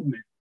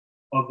movement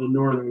of the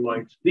northern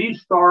lights.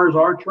 These stars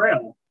are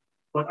trailed,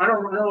 but I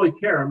don't really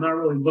care. I'm not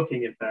really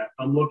looking at that.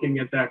 I'm looking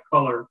at that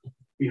color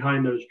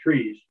behind those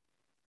trees.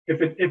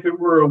 If it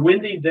were a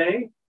windy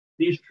day,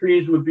 these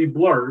trees would be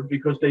blurred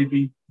because they'd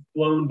be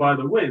blown by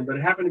the wind, but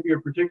it happened to be a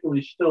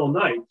particularly still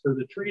night, so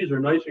the trees are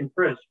nice and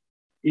crisp,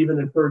 even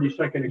at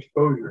 30-second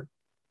exposure.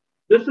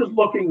 This is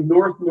looking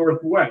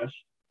north-northwest,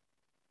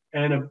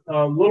 and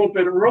a little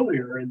bit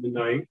earlier in the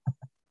night,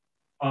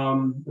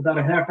 about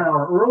a half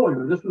hour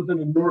earlier, this was in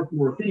the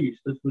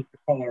north-northeast. This was the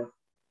color,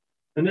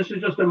 and this is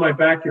just in my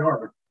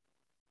backyard.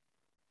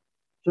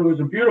 So it was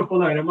a beautiful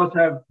night. I must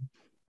have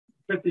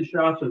 50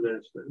 shots of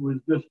this. It was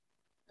just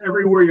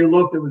everywhere you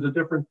looked, there was a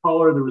different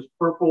color. There was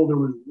purple, there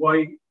was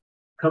white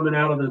coming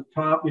out of the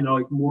top,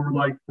 like more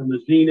like from the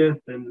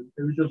zenith, and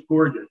it was just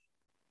gorgeous.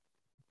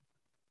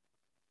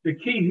 The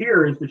key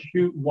here is to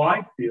shoot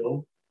wide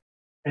field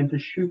and to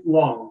shoot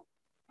long.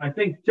 I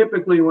think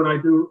typically when I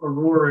do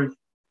auroras,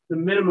 the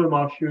minimum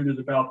I'll shoot is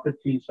about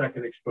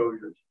 15-second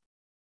exposures,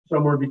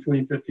 somewhere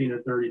between 15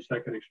 and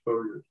 30-second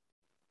exposures.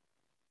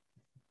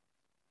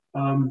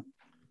 And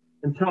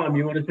Tom,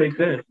 you want to take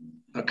this?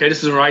 Okay,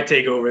 this is where I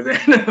take over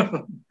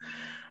then.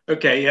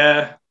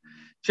 Okay,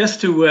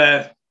 just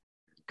to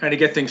kind of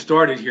get things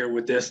started here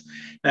with this.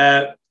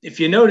 If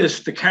you notice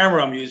the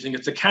camera I'm using,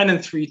 it's a Canon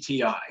 3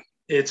 Ti.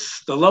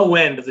 It's the low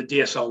end of the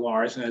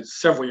DSLRs, and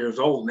it's several years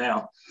old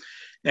now.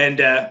 And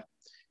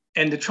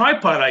the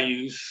tripod I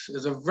use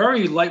is a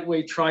very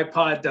lightweight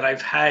tripod that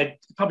I've had, it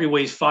probably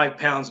weighs 5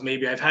 pounds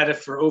maybe. I've had it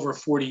for over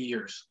 40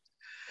 years.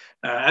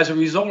 As a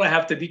result, I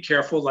have to be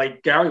careful,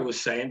 like Gary was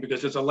saying,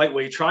 because it's a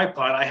lightweight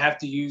tripod. I have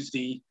to use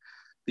the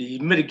the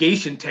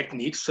mitigation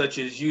techniques, such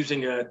as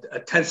using a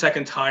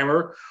 10-second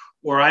timer,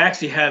 or I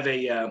actually have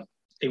a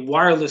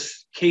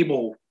wireless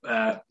cable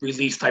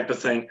release type of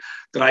thing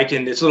that I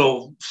can, this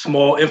little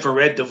small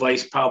infrared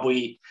device,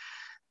 probably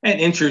an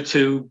inch or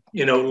two,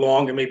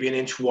 long and maybe an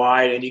inch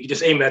wide, and you can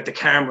just aim it at the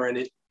camera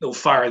and it'll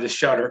fire the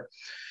shutter.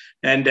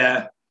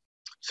 And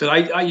so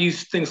I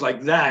use things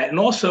like that. And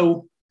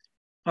also,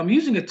 I'm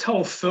using a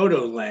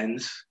telephoto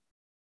lens.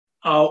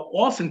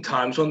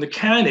 Oftentimes on the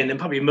Canon and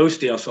probably most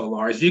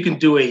DSLRs, you can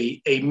do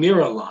a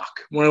mirror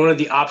lock. One of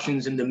the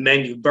options in the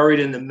menu, buried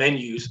in the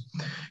menus,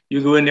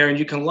 you go in there and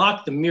you can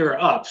lock the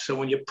mirror up. So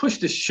when you push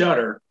the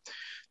shutter,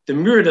 the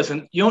mirror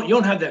you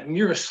don't have that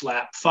mirror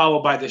slap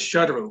followed by the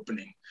shutter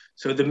opening.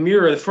 So the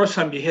mirror, the first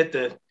time you hit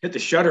the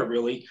shutter,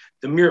 really,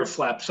 the mirror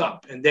flaps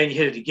up, and then you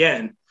hit it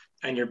again,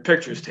 and your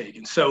picture is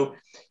taken. So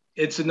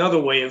it's another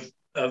way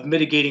of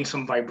mitigating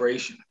some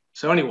vibration.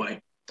 So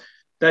anyway,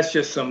 that's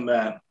just some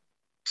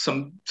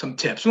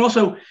tips. And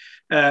also,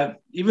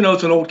 even though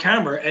it's an old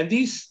camera, and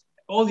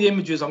all the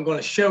images I'm going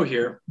to show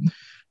here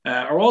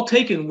are all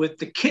taken with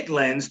the kit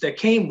lens that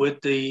came with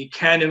the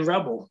Canon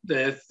Rebel,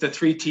 the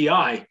 3 Ti.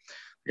 Like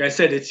I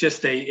said,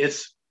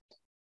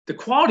 the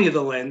quality of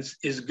the lens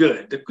is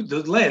good.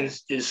 The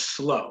lens is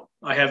slow.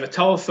 I have a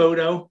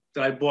telephoto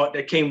that I bought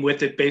that came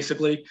with it,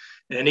 basically,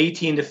 an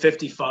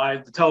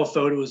 18-55. The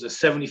telephoto is a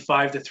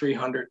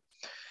 75-300.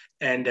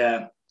 And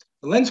the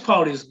lens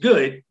quality is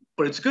good,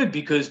 but it's good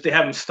because they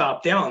haven't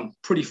stopped down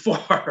pretty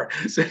far,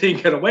 so they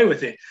can get away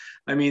with it.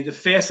 I mean, the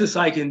fastest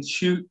I can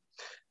shoot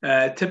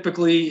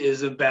typically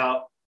is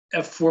about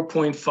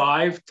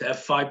f4.5 to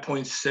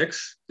f5.6,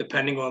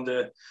 depending on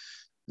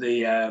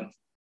the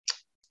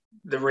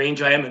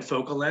range I am in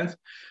focal length,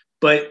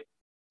 but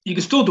you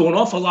can still do an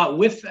awful lot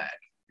with that.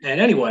 And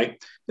anyway,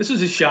 this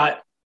is a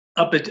shot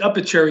up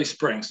at Cherry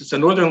Springs. It's the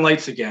Northern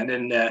Lights again,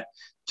 and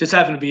just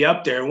happened to be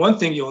up there. And one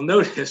thing you'll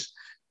notice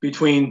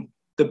between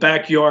the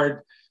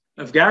backyard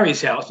of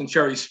Gary's house and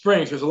Cherry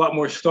Springs, there's a lot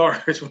more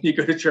stars when you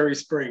go to Cherry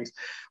Springs,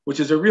 which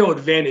is a real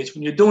advantage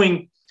when you're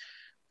doing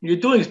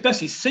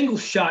especially single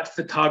shot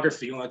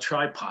photography on a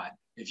tripod.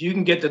 If you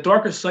can get the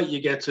darker sight you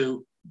get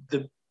to,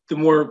 the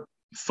more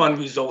fun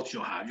results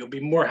you'll have. You'll be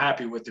more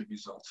happy with the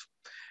results.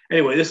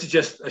 Anyway, this is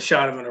just a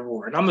shot of an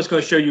aurora. And I'm just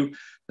going to show you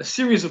a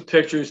series of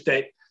pictures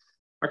that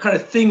are kind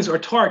of things or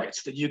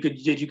targets that you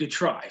could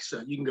try.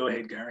 So you can go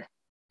ahead, Gary.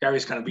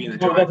 Gary's kind of being the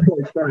driver.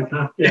 That's really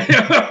huh?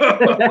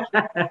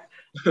 Yeah.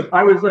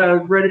 I was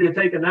ready to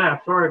take a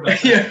nap. Sorry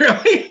about that. Yeah,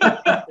 really?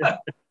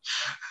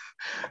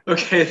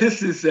 Okay,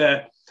 this is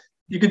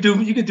you could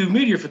do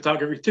meteor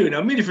photography too.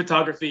 Now, meteor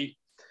photography,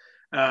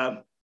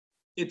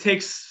 it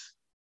takes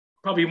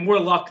probably more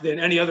luck than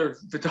any other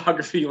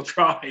photography you'll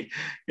try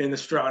in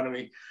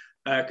astronomy,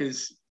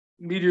 because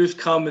meteors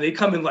come and they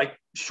come in like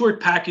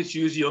short packets.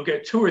 Usually you'll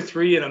get 2 or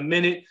 3 in a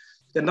minute,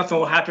 then nothing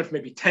will happen for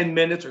maybe 10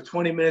 minutes or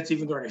 20 minutes,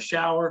 even during a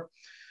shower.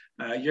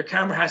 Your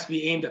camera has to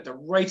be aimed at the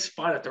right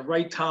spot at the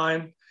right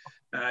time.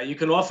 You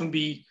can often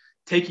be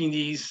taking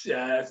these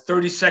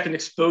 30-second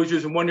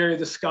exposures in one area of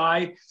the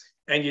sky,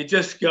 and you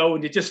just go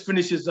and it just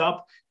finishes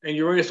up, and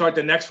you're ready to start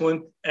the next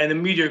one, and the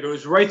meteor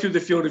goes right through the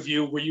field of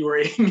view where you were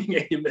aiming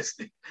and you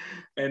missed it.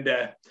 And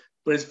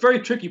but it's very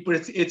tricky,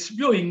 but it's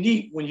really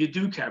neat when you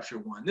do capture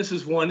one. This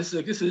is one. This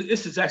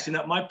is actually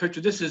not my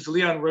picture. This is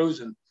Leon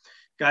Rosen.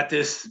 Got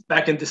this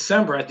back in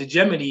December at the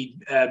Gemini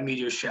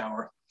meteor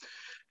shower,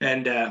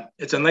 and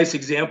it's a nice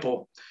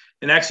example.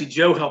 And actually,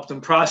 Joe helped him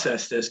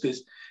process this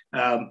because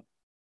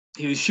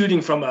he was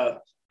shooting from a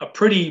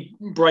pretty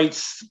bright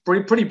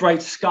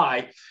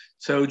sky.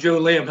 So Joe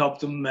Lamb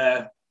helped him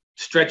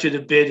stretch it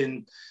a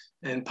bit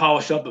and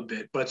polish up a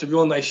bit. But it's a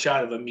real nice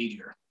shot of a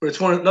meteor. But it's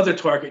another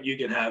target you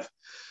can have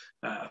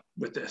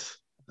with this.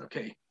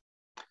 Okay,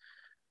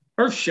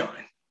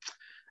 Earthshine.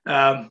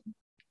 I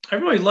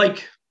really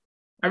like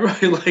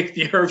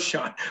the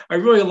Earthshine. I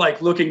really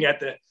like looking at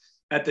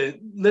the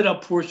lit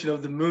up portion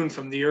of the moon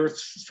from the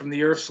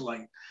Earth's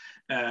light.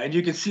 And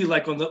you can see,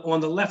 like on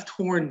the left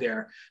horn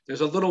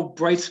there's a little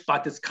bright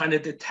spot that's kind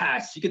of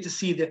detached. You get to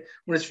see that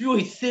when it's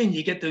really thin,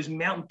 you get those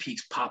mountain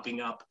peaks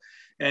popping up,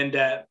 and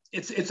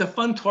it's a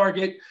fun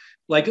target,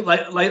 like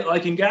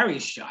in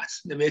Gary's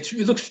shots. I mean,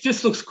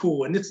 it looks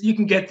cool, and you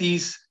can get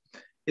these.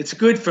 It's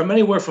good from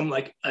anywhere from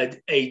like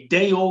a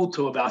day old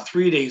to about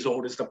 3 days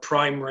old is the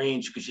prime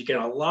range, because you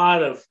get a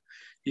lot of.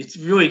 It's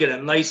really get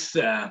a nice.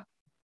 The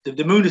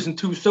moon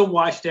isn't so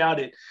washed out.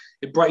 It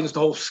brightens the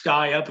whole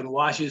sky up and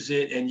washes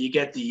it, and you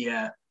get you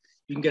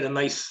can get a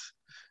nice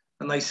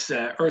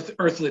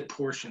earthlit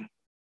portion.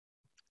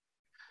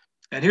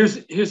 And here's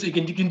you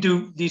can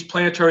do these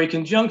planetary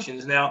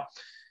conjunctions. Now,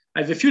 I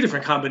have a few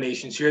different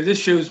combinations here. This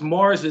shows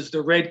Mars is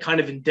the red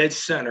kind of in dead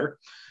center,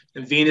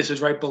 and Venus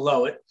is right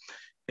below it,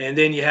 and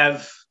then you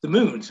have the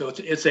moon. So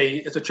it's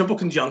a triple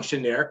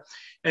conjunction there,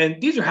 and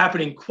these are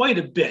happening quite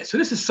a bit. So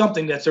this is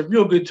something that's a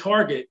real good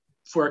target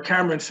for a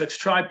camera and fixed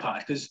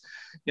tripod, because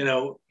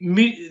the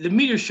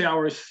meteor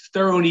showers,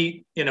 they're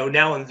only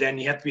now and then.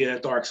 You have to be at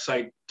a dark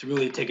site to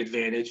really take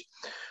advantage.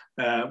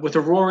 With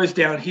auroras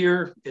down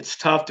here, it's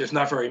tough. There's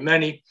not very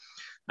many.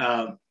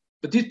 But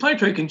these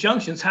planetary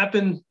conjunctions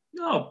happen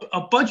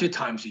a bunch of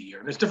times a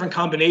year. There's different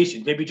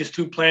combinations, maybe just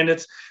two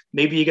planets,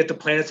 maybe you get the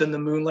planets and the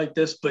moon like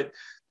this, but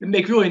they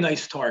make really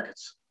nice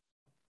targets.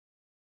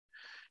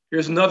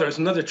 Here's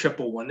another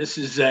triple one. This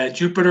is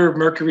Jupiter,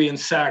 Mercury, and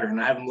Saturn.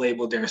 I have them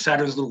labeled there.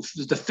 Saturn's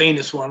is the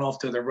faintest one off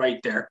to the right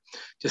there,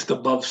 just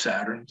above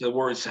Saturn, the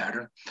word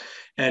Saturn.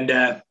 And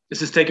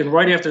this is taken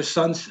right after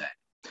sunset.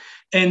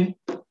 And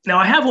now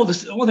I have all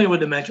this, one thing I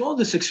wanted to mention, all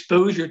this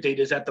exposure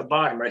data is at the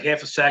bottom, right?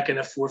 Half a second,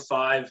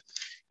 f4.5,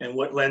 and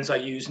what lens I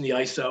use in the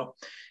ISO.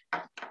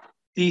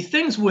 The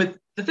thing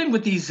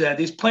with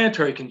these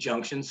planetary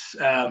conjunctions,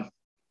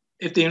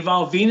 if they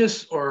involve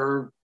Venus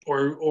or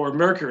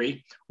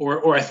Mercury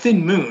or a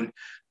thin moon,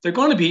 they're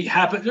going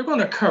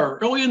to occur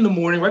early in the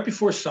morning, right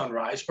before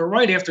sunrise, or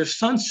right after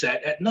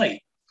sunset at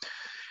night.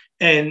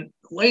 And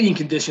lighting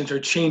conditions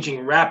are changing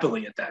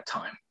rapidly at that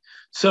time.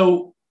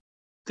 So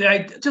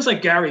just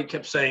like Gary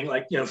kept saying,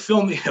 like,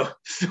 film,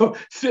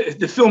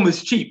 the film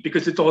is cheap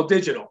because it's all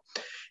digital.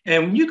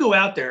 And when you go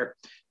out there,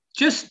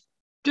 just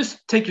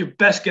take your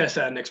best guess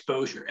at an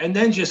exposure, and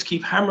then just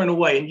keep hammering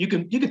away. And you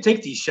can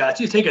take these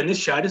shots. You take on this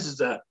shot. This is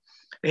a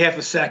half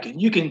a second.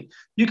 You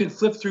can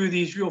flip through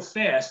these real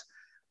fast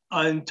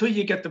until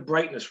you get the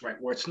brightness right,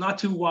 where it's not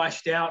too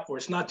washed out or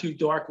it's not too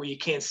dark where you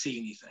can't see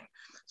anything.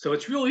 So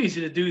it's real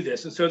easy to do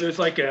this. And so there's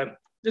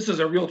this is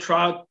a real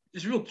trial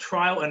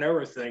and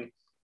error thing,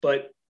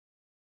 but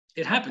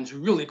it happens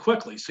really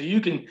quickly. So you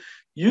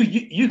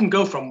can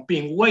go from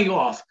being way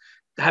off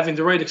to having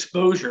the right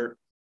exposure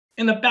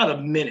in about a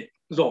minute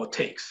is all it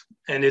takes.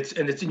 And you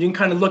can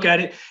kind of look at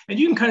it and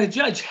you can kind of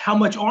judge how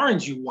much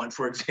orange you want.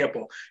 For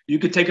example, you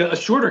could take a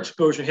shorter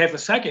exposure, half a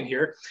second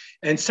here,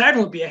 and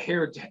Saturn would be a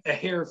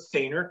hair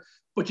fainter,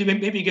 but you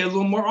maybe get a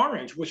little more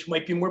orange, which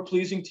might be more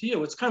pleasing to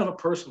you. It's kind of a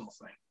personal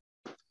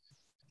thing.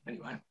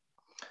 Anyway,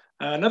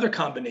 another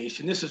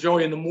combination. This is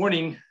early in the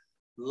morning.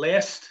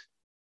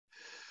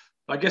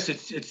 I guess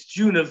it's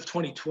June of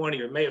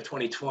 2020 or May of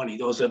 2020.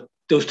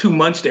 Those 2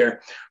 months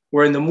there,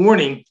 where in the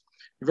morning,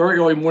 very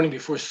early morning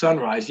before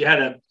sunrise, you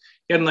had a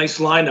nice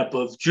lineup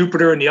of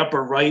Jupiter in the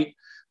upper right,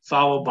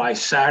 followed by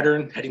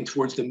Saturn heading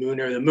towards the moon.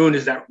 The moon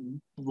is that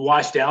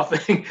washed out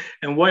thing,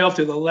 and way off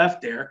to the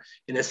left there,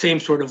 in the same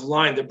sort of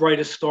line, the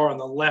brightest star on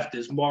the left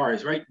is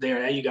Mars, right there.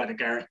 There you got it,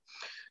 Gary.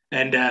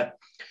 And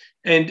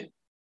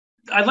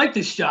I like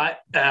this shot,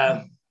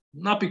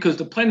 not because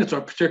the planets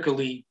are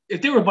particularly,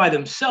 if they were by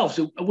themselves,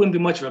 it wouldn't be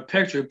much of a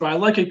picture, but I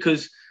like it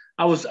because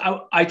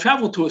I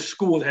traveled to a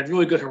school that had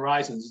really good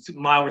horizons. It's a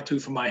mile or two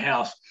from my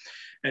house,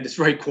 and it's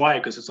very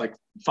quiet because it's like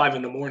 5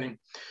 a.m.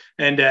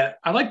 And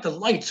I like the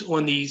lights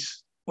on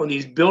these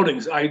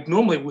buildings. I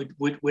normally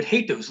would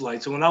hate those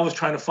lights. So when I was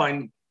trying to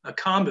find a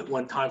comet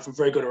one time from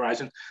very good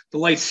horizon, the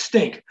lights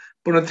stink.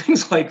 But on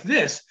things like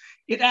this,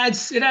 it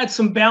adds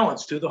some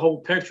balance to the whole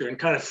picture and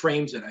kind of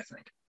frames it, I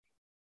think.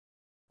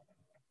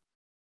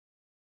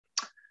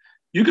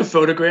 You can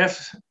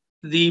photograph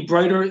the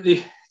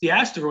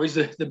asteroids,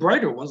 the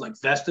brighter ones like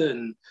Vesta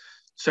and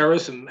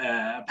Ceres and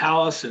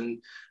Pallas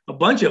and a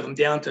bunch of them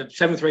down to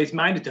 7th or 8th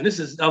magnitude.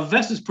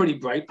 Vesta's pretty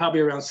bright, probably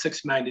around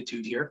 6th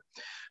magnitude here.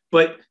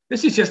 But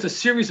this is just a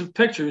series of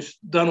pictures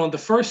done on the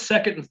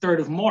 1st, 2nd, and 3rd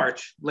of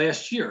March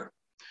last year,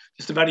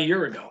 just about a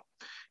year ago.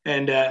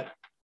 And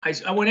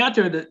I went out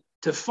there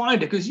to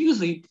find it, because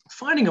usually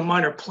finding a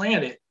minor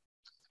planet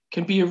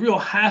can be a real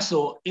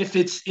hassle if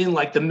it's in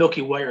like the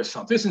Milky Way or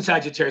something. This is in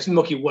Sagittarius,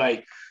 Milky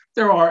Way.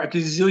 There are a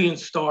gazillion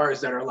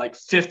stars that are like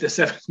 5th to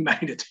 7th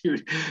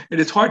magnitude,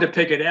 and it's hard to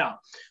pick it out.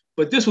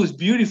 But this was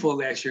beautiful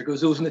last year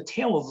because it was in the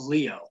tail of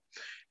Leo.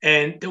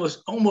 And there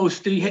was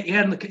almost, you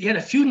had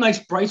a few nice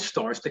bright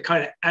stars to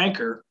kind of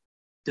anchor,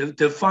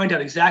 to find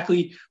out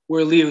exactly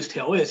where Leo's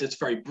tail is. It's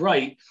very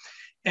bright.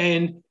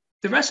 And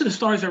the rest of the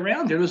stars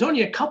around there was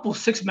only a couple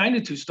 6th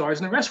magnitude stars,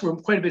 and the rest were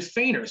quite a bit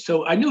fainter.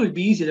 So I knew it'd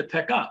be easy to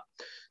pick up.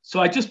 So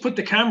I just put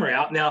the camera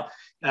out. Now,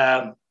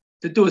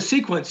 to do a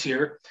sequence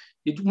here,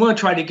 you want to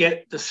try to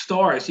get the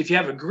stars. If you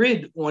have a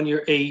grid on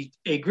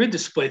a grid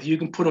display that you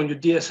can put on your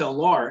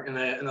DSLR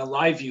in a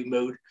live view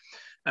mode,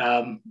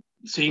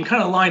 so you can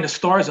kind of line the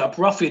stars up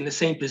roughly in the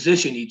same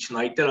position each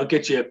night. That'll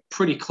get you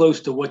pretty close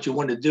to what you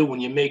want to do when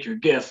you make your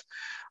GIF.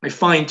 I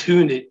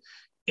fine-tuned it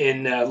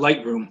in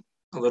Lightroom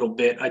a little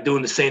bit. I'm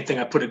doing the same thing.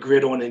 I put a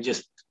grid on and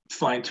just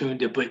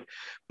fine-tuned it.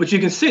 But you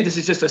can see this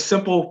is just a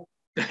simple,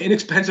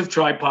 inexpensive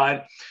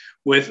tripod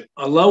with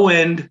a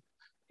low-end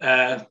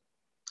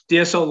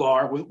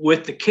DSLR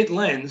with the kit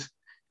lens,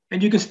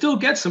 and you can still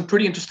get some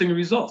pretty interesting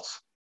results.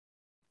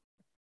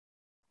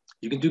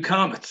 You can do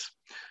comets.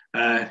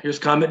 Here's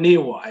Comet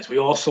Neowise. We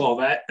all saw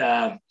that,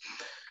 a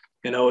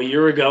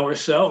year ago or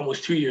so,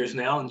 almost 2 years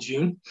now, in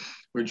June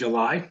or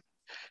July.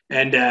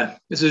 And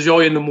this is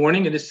early in the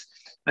morning, and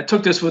I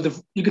took this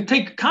you could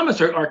take, comets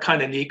are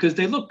kind of neat because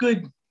they look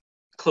good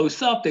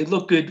close up. They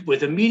look good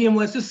with a medium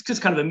lens. This is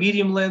just kind of a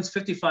medium lens,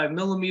 55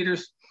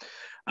 millimeters.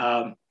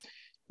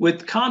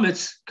 With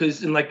comets,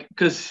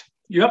 because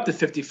you're up to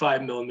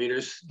 55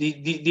 millimeters, the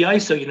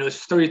ISO, is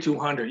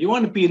 3200. You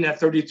want to be in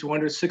that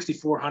 3200,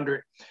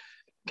 6400.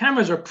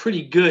 Cameras are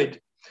pretty good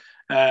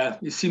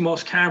you see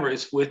most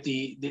cameras with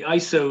the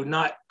ISO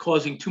not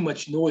causing too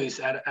much noise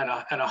at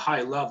a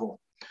high level.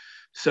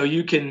 So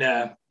you can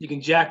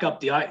jack up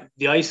the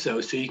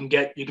ISO so you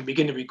can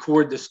begin to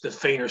record the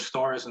fainter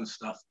stars and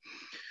stuff.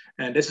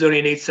 And this is only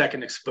an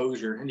 8-second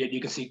exposure, and yet you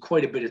can see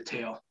quite a bit of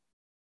tail.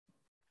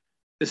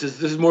 This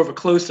is more of a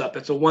close-up.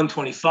 It's a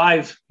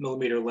 125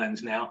 millimeter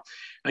lens now.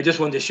 I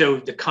just wanted to show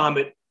the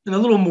comet in a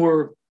little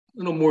more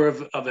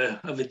of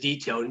a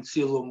detail and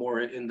see a little more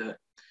in the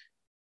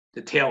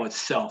tail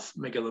itself,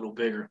 make it a little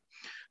bigger.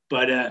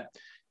 But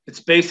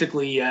it's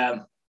basically,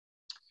 so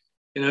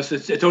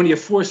it's only a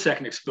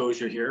 4-second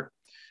exposure here.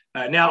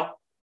 Now,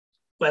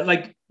 but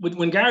like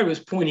when Gary was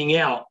pointing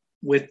out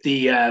with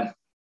the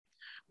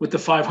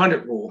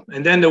 500 rule,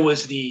 and then there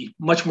was the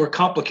much more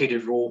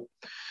complicated rule,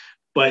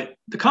 but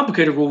the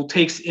complicated rule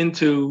takes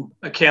into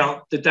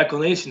account the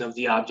declination of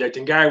the object.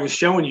 And Gary was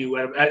showing you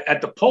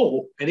at the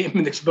pole and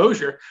even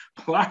exposure,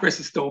 Polaris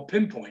is still a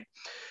pinpoint.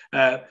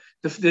 That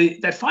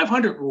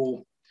 500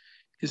 rule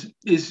is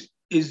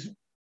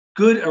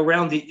good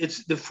around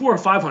it's the 400 or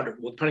 500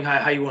 rule, depending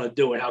on how you want to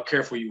do it, how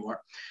careful you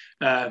are.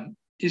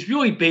 Is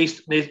really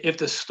based if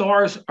the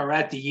stars are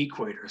at the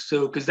equator.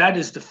 So, because that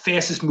is the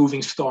fastest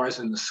moving stars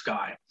in the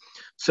sky.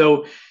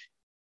 So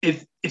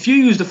if you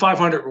use the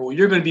 500 rule,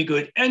 you're going to be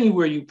good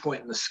anywhere you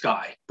point in the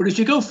sky. But as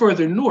you go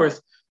further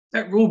north,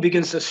 that rule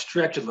begins to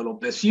stretch a little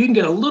bit. So you can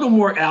get a little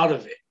more out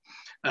of it.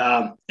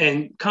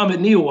 And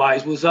Comet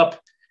Neowise was up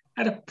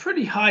at a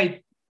pretty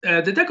high,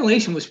 the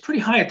declination was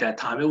pretty high at that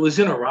time. It was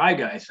in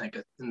Auriga, I think,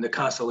 in the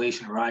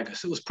constellation Auriga.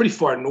 So it was pretty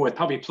far north,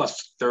 probably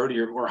plus 30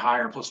 or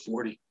higher, plus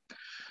 40.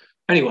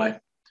 Anyway,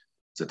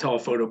 it's a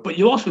telephoto. But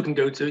you also can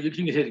go to, you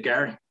can hit it,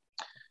 Gary.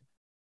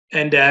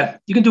 And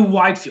you can do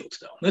wide fields,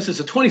 though. This is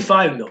a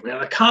 25 millimeter.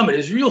 The comet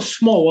is real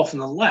small off on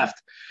the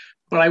left.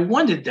 But I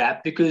wondered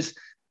that because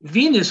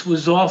Venus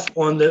was off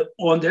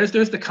there's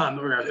the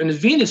comet. And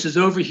Venus is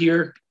over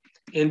here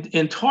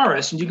in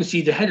Taurus. And you can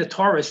see the head of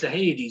Taurus, the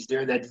Hyades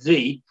there, that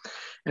V.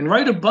 And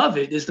right above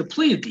it is the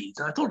Pleiades.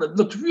 And I thought it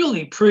looked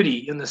really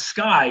pretty in the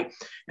sky.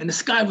 And the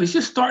sky was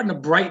just starting to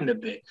brighten a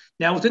bit.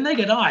 Now, with the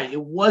naked eye, it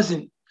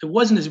wasn't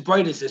as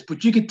bright as this,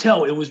 but you could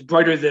tell it was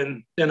brighter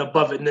than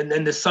above it. And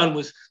then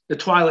the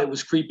twilight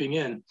was creeping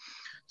in.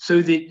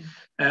 So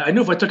I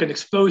knew if I took an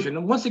exposure,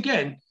 and once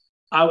again,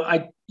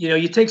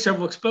 you take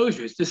several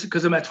exposures. This is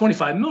because I'm at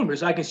 25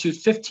 millimeters, I can shoot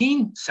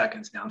 15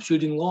 seconds now. I'm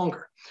shooting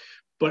longer.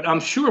 But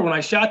I'm sure when I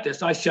shot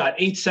this, I shot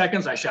 8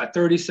 seconds, I shot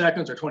 30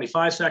 seconds or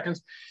 25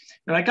 seconds.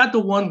 And I got the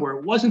one where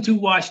it wasn't too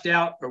washed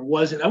out I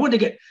wanted to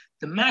get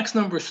the max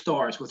number of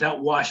stars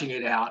without washing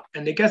it out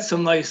and to get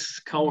some nice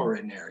color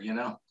in there,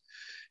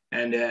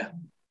 And go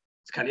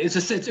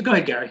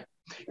ahead, Gary.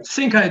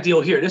 Same kind of deal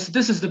here. This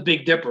is the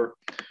Big Dipper.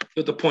 You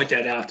have to point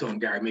that out to him,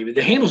 Gary. Maybe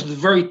the handle's at the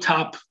very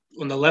top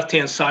on the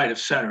left-hand side of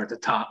center at the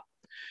top,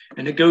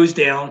 and it goes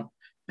down,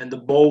 and the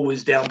bowl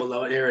was down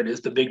below. There it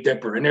is, the Big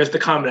Dipper, and there's the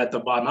comet at the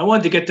bottom. I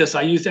wanted to get this.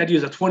 I'd use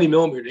a 20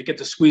 millimeter to get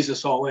to squeeze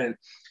this all in.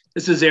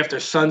 This is after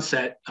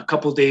sunset, a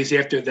couple of days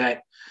after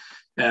that.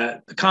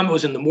 The comet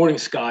was in the morning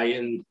sky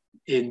in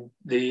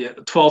the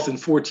 12th and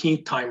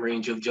 14th time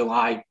range of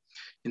July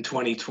in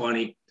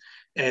 2020.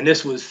 And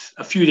this was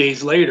a few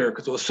days later,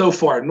 because it was so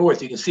far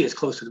north, you can see it's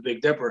close to the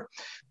Big Dipper,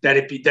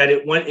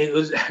 it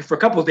was for a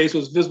couple of days, it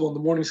was visible in the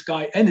morning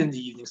sky and in the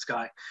evening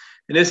sky.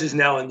 And this is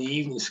now in the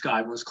evening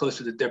sky when it's close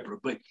to the Dipper.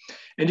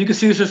 And you can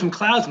see there's some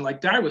clouds, and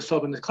like Darry was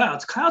talking, the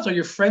clouds are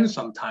your friends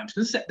sometimes.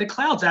 The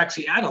clouds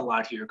actually add a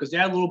lot here because they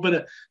add a little bit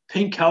of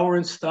pink color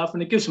and stuff,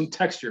 and it gives some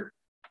texture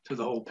to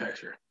the whole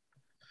picture.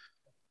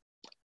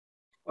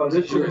 Oh,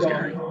 this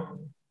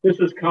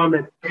is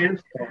Comet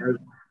Pan-STARRS.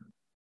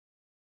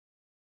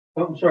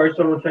 Oh, I'm sorry,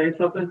 someone saying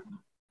something?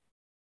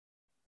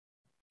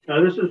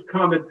 This is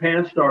Comet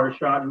Pan-STARRS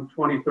shot in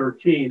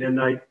 2013, and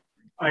I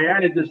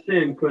added this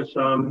in because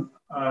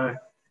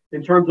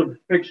in terms of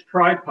fixed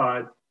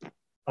tripod,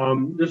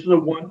 this is a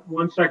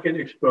 1 second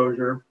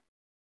exposure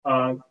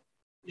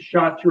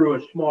shot through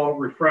a small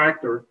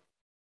refractor.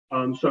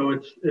 So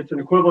it's an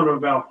equivalent of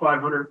about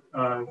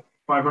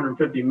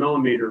 550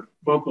 millimeter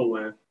focal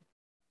length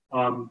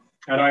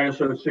at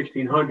ISO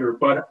 1600.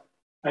 But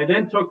I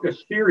then took a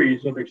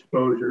series of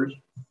exposures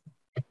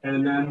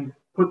and then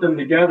put them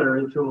together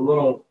into a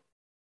little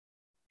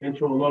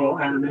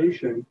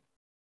animation.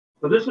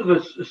 So this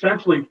is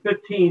essentially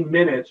 15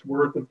 minutes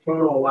worth of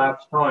total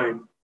elapsed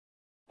time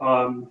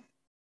of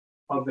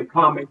the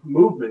comet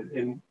movement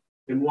in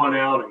one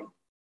outing.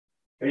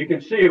 And you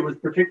can see it was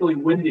particularly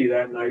windy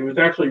that night. It was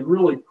actually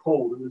really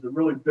cold. It was a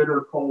really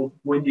bitter, cold,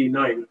 windy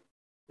night.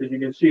 As you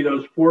can see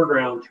those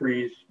foreground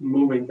trees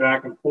moving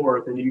back and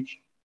forth in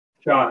each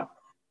shot.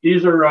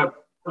 These are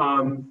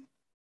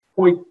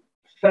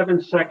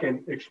 0.7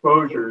 second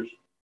exposures.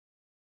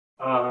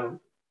 And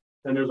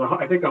there's,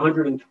 I think,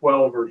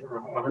 112 or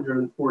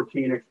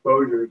 114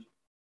 exposures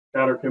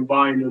that are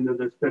combined into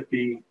this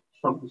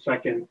 50-something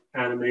second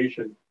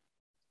animation.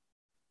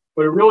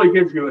 But it really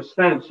gives you a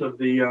sense of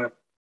the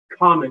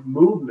comet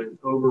movement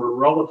over a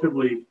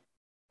relatively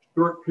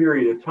short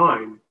period of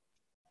time.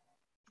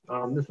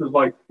 This was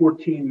like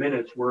 14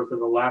 minutes worth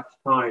of elapsed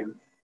time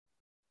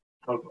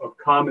of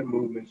comet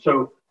movement.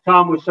 So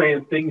Tom was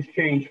saying things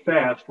change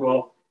fast.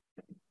 Well,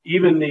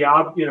 even the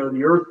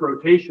Earth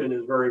rotation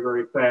is very,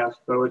 very fast.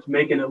 So it's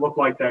making it look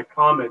like that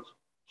comet's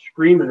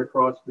screaming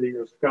across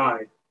the sky.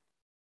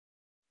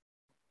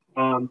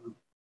 So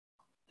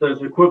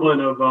it's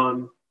equivalent of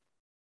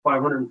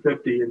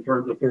 550 in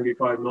terms of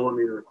 35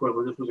 millimeter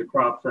equivalent. This was a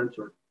crop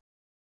sensor.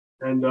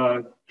 And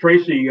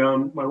Tracy,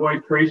 my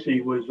wife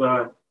Tracy, was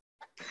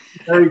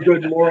very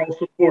good moral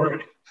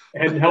support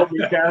and helped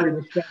me carry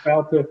the stuff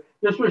out to.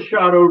 This was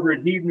shot over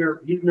at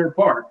Heavner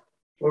Park,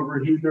 over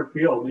at Heavner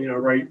Field.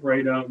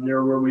 Right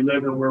near where we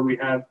live and where we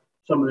have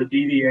some of the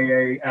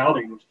DVAA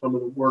outings, some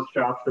of the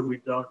workshops that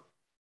we've done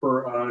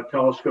for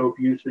telescope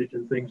usage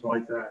and things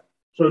like that.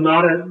 So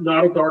not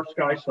a dark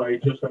sky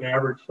site, just an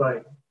average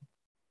site.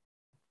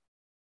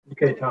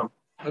 Okay, Tom.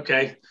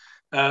 Okay.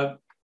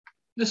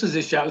 This is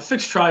a shot, a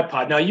fixed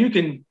tripod. Now you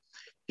can,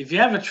 if you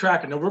have a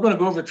tracker, now we're going to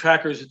go over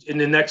trackers in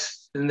the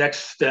next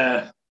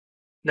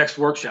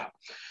workshop.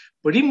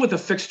 But even with a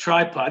fixed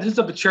tripod, this is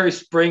up at Cherry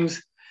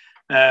Springs,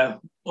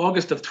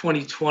 August of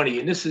 2020.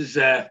 And this is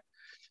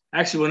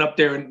actually went up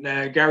there,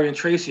 and Gary and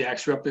Tracy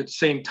actually were up there at the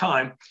same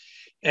time.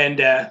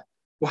 And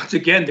once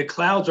again, the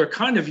clouds are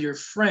kind of your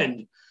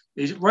friend.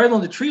 Right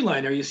on the tree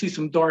line there, you see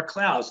some dark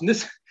clouds. And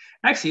this,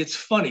 actually, it's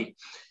funny.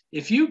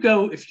 If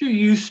you're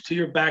used to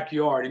your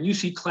backyard and you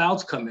see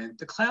clouds come in,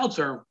 the clouds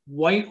are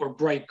white or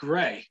bright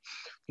gray.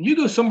 When you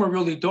go somewhere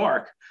really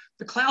dark,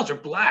 the clouds are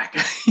black.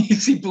 You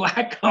see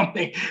black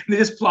coming, and they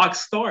just block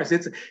stars.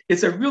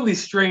 It's a really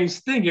strange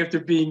thing if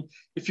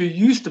you're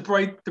used to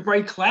the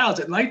bright clouds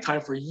at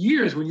nighttime for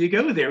years. When you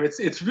go there,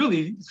 it's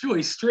really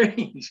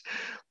strange.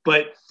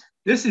 But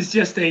this is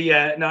just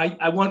a now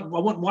I want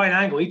wide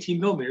angle, 18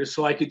 millimeters,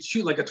 so I could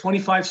shoot like a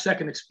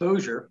 25-second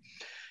exposure,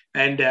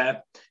 and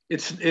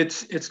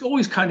it's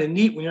always kind of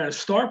neat when you're at a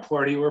star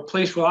party or a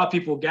place where a lot of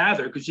people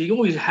gather, because you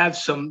always have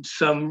some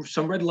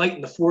red light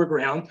in the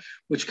foreground,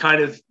 which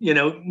kind of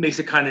makes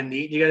it kind of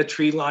neat. You got a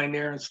tree line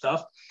there and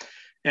stuff.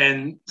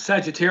 And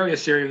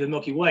Sagittarius area of the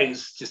Milky Way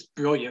is just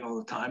brilliant all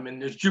the time. And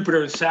there's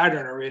Jupiter and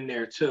Saturn are in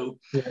there too.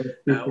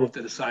 Yeah, off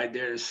to the side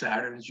there is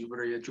Saturn and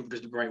Jupiter. Yeah,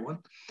 Jupiter's the bright one.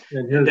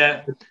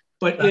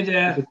 But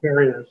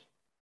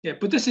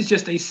this is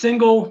just a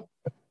single,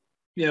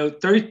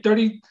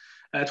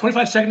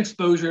 25-second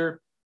exposure,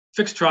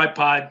 fixed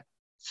tripod,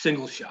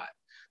 single shot.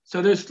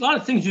 So there's a lot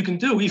of things you can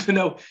do, even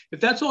though if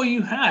that's all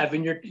you have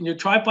and your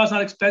tripod's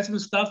not expensive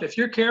and stuff, if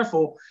you're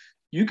careful,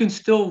 you can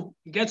still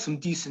get some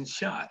decent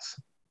shots.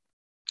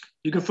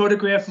 You can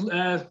photograph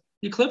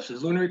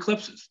eclipses, lunar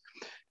eclipses.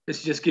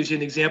 This just gives you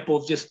an example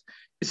of this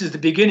is the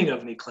beginning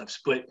of an eclipse,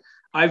 but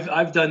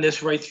I've done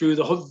this right through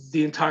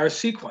the entire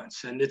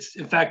sequence. And it's,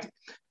 in fact,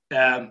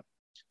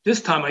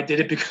 this time I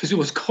did it because it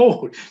was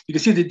cold. You can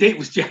see the date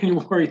was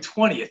January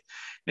 20th,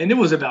 and it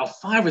was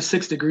about 5 or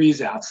 6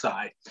 degrees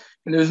outside.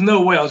 And there's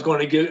no way I was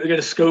going to get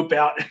a scope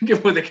out and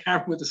get with the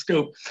camera with the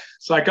scope.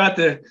 So I got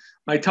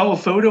my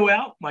telephoto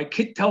out, my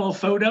kit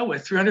telephoto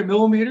at 300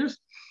 millimeters,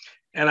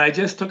 and I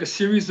just took a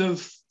series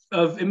of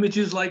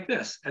images like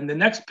this. And the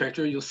next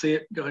picture, you'll see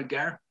it. Go ahead,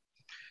 Gary.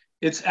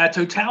 It's at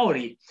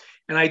totality.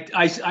 And I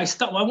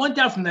went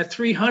down from that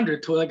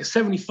 300 to like a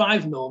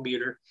 75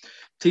 millimeter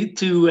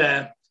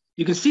to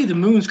you can see the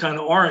moon's kind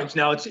of orange.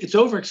 Now it's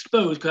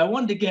overexposed because I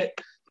wanted to get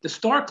the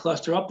star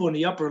cluster up on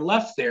the upper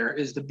left. There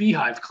is the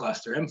Beehive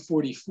cluster,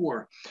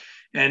 M44.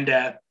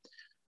 And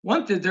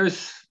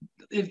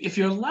if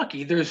you're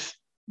lucky, there's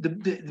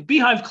the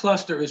Beehive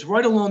cluster is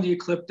right along the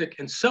ecliptic,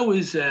 and so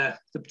is the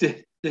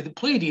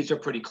Pleiades are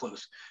pretty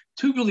close.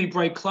 2 really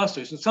bright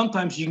clusters. And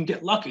sometimes you can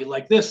get lucky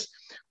like this,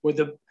 where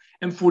the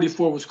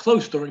M44 was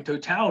close during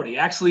totality.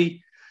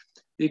 Actually,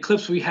 the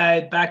eclipse we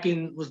had back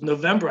was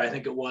November, I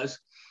think it was.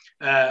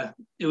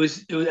 It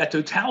was at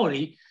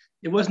totality.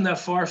 It wasn't that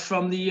far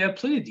from the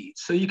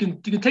Pleiades, so you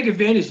can take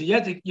advantage. You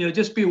have to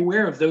just be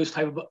aware of those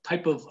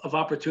type of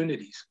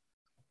opportunities.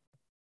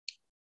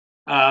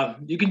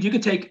 You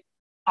can take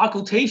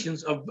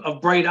occultations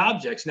of bright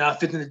objects. Now,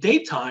 if it's in the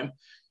daytime,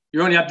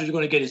 your only object you're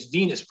going to get is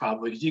Venus,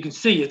 probably, because you can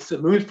see the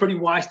moon's pretty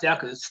washed out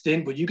because it's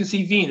thin, but you can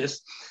see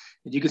Venus.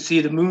 And you can see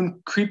the moon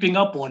creeping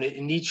up on it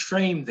in each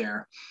frame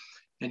there.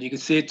 And you can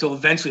see it till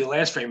eventually the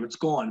last frame, it's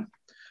gone.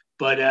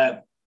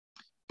 But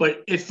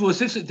if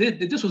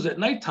this was at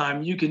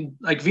nighttime, you can,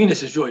 like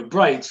Venus is really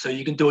bright, so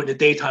you can do it in the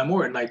daytime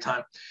or at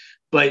nighttime.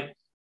 But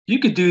you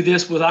could do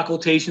this with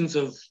occultations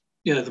of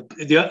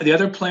the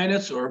other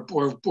planets or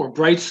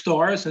bright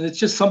stars. And it's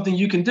just something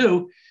you can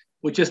do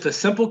with just a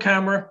simple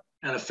camera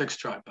and a fixed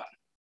tripod.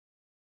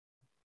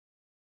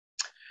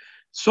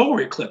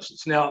 Solar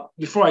eclipses. Now,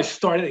 before I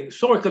start anything,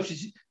 solar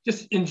eclipses,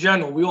 just in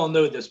general, we all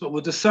know this, but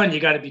with the sun, you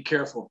got to be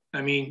careful.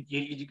 I mean,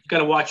 you got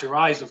to watch your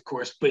eyes, of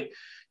course, but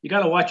you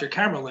got to watch your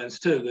camera lens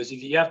too, because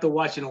if you have to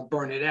watch it, it'll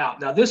burn it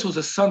out. Now, this was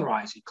a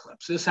sunrise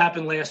eclipse. This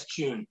happened last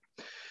June,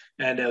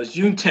 and it was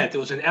June 10th. It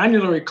was an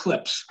annular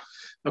eclipse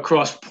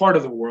across part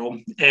of the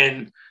world.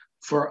 And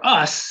for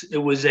us, it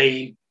was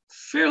a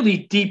fairly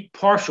deep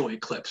partial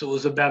eclipse. It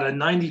was about a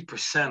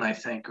 90%, I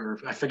think, or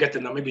I forget the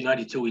number, maybe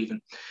 92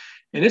 even.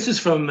 And this is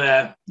from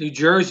New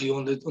Jersey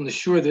on the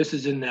shore. This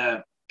is in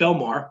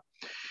Belmar.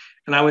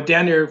 And I went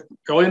down there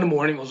early in the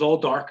morning. It was all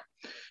dark.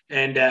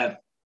 And I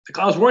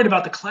was worried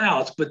about the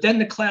clouds, but then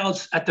the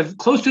clouds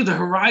close to the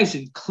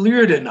horizon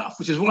cleared enough,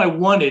 which is what I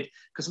wanted,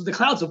 because the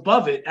clouds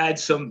above it add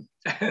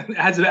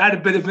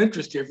a bit of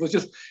interest here. If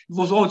it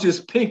was all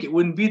just pink, it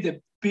wouldn't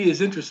be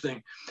as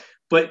interesting.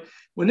 But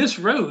when this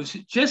rose,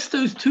 just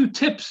those two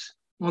tips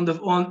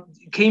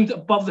came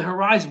above the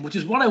horizon, which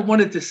is what I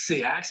wanted to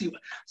see. I actually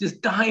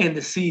just dying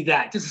to see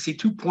that, just to see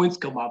 2 points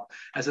come up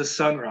as a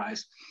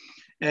sunrise.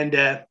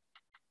 And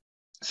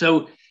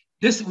so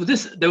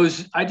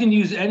I didn't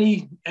use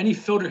any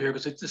filter here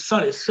because the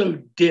sun is so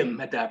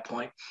dim at that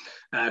point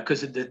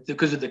because of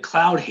the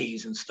cloud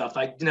haze and stuff.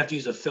 I didn't have to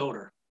use a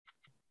filter.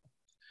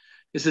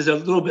 This is a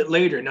little bit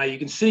later. Now you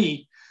can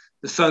see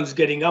the sun's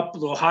getting up a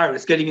little higher.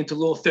 It's getting into a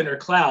little thinner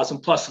clouds,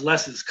 and plus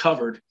less is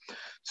covered.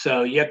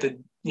 So you have to,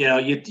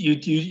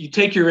 you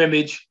take your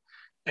image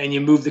and you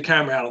move the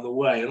camera out of the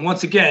way. And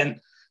once again,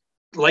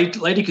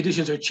 lighting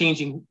conditions are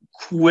changing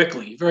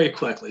quickly, very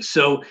quickly.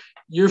 So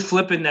you're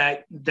flipping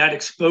that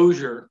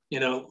exposure,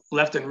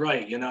 left and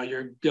right.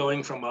 You're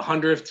going from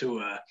 100th to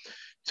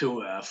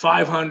a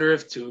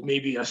 500th to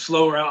maybe a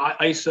slower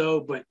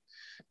ISO. But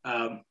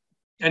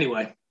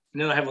anyway,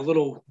 and then I have a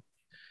little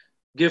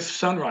GIF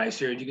sunrise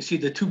here. You can see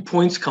the 2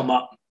 points come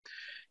up,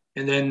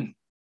 and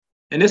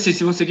this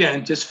is, once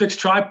again, just fixed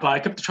tripod. I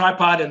kept the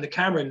tripod and the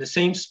camera in the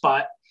same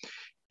spot,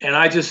 and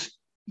I just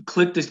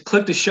click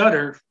the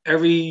shutter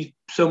every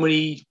so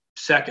many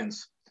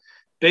seconds.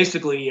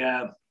 Basically,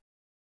 I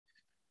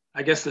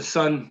guess the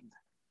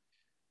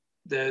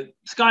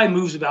sky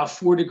moves about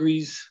 4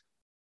 degrees.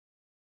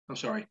 I'm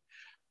sorry,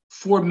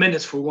 4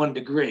 minutes for 1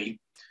 degree.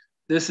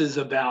 This is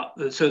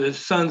so the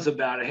sun's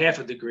about a half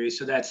a degree.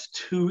 So that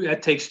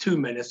takes 2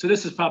 minutes. So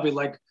this is probably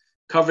like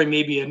covering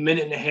maybe a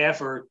minute and a half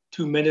or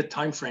 2 minute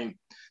time frame,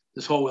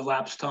 this whole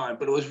elapsed time.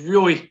 But it was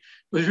really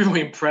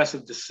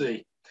impressive to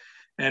see.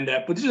 And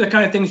but these are the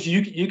kind of things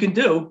you can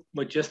do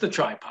with just a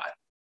tripod.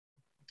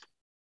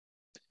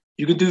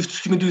 You can do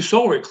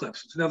solar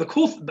eclipses. Now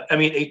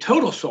a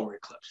total solar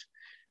eclipse.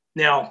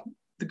 Now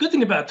the good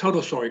thing about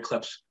total solar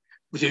eclipse,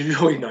 which is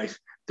really nice,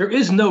 there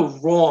is no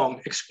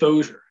wrong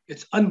exposure.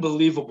 It's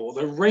unbelievable.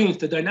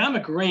 The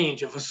dynamic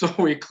range of a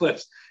solar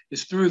eclipse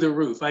is through the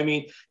roof. I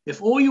mean,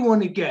 if all you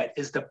want to get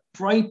is the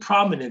bright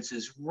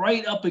prominences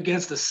right up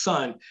against the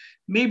sun,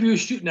 maybe you're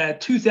shooting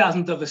at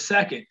 2,000th of a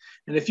second.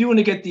 And if you want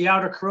to get the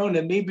outer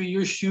corona, maybe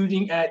you're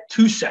shooting at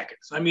 2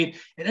 seconds. I mean,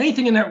 and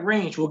anything in that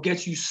range will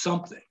get you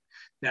something.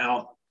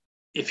 Now,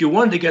 if you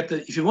wanted to get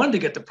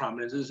the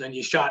prominences and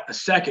you shot a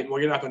second, well,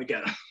 you're not going to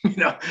get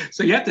them.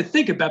 So you have to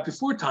think about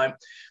before time.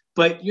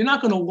 But you're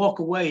not going to walk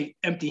away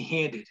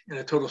empty-handed in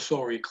a total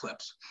solar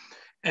eclipse.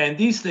 And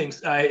these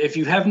things, if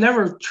you have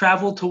never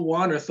traveled to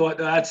one or thought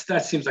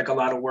that seems like a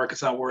lot of work,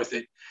 it's not worth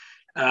it.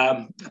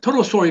 A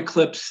total solar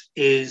eclipse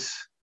is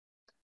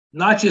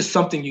not just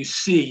something you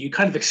see; you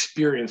kind of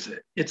experience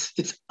it.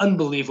 It's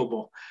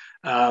unbelievable.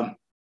 There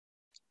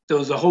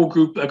was a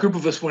group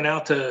of us went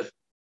out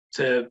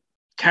to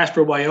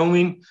Casper,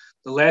 Wyoming,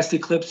 the last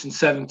eclipse in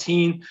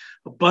 2017.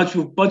 A bunch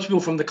of people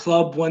from the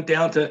club went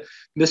down to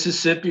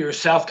Mississippi or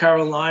South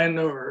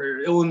Carolina or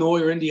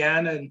Illinois or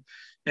Indiana,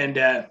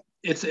 and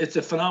it's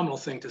a phenomenal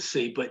thing to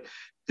see. But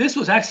this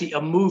was actually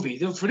a movie.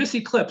 For this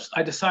eclipse,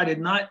 I decided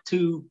not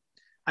to.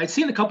 I'd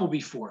seen a couple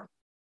before,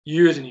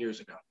 years and years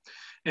ago,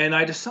 and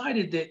I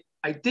decided that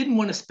I didn't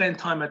want to spend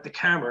time at the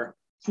camera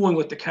fooling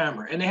with the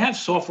camera. And they have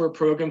software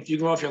programs you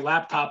can run off your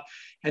laptop,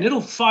 and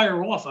it'll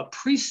fire off a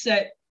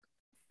preset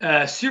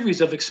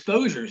series of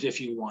exposures if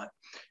you want,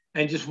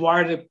 and just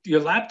wire your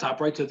laptop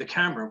right to the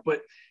camera.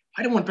 But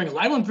I don't want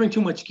to bring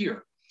too much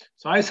gear,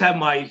 so I just have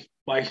my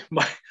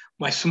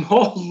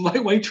small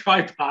lightweight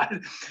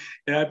tripod,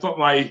 and I put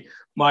my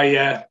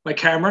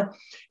camera,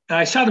 and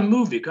I shot a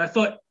movie because I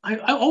thought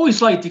I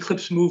always liked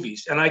eclipse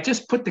movies, and I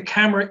just put the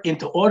camera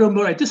into auto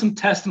mode. I did some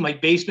tests in my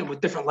basement with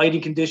different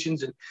lighting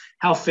conditions and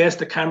how fast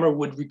the camera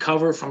would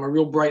recover from a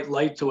real bright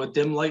light to a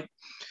dim light,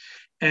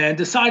 and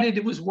decided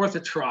it was worth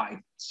a try.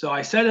 So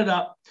I set it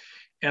up,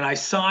 and I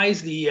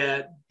sized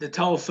the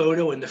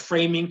telephoto and the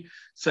framing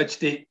such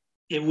that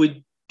it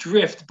would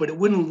drift, but it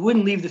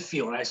wouldn't leave the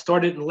field. And I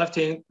started in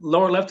the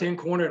lower left-hand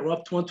corner and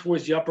went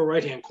towards the upper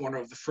right-hand corner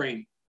of the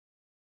frame.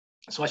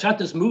 So I shot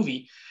this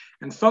movie,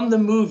 and from the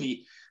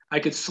movie, I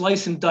could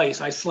slice and dice.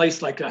 I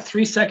sliced like a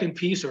 3-second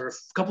piece or a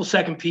couple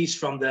second piece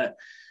from the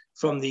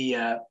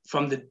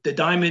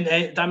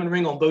diamond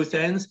ring on both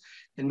ends,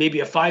 and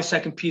maybe a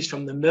 5-second piece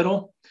from the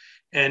middle.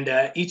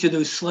 And each of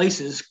those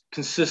slices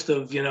consist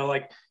of,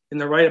 like in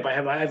the write-up I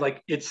have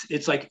like,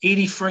 it's like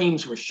 80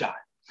 frames were shot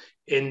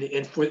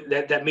and for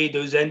that made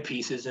those end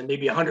pieces, and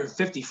maybe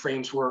 150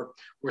 frames were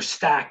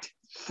stacked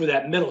for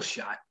that middle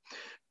shot.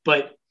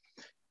 But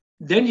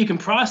then you can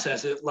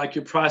process it like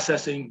you're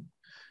processing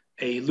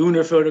a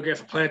lunar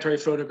photograph, a planetary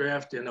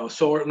photograph,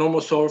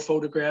 normal solar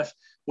photograph,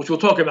 which we'll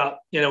talk about,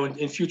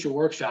 in future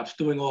workshops,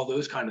 doing all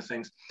those kind of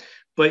things,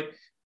 but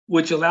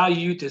which allow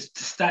you to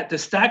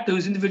stack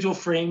those individual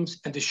frames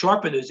and to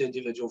sharpen those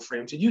individual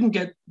frames. And you can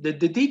get, the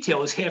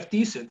detail is half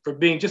decent for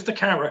being just a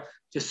camera,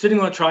 just sitting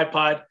on a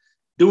tripod,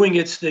 doing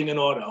its thing in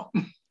auto.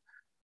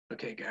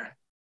 Okay, Gary.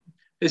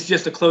 It's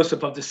just a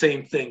close-up of the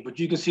same thing, but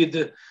you can see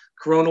the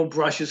coronal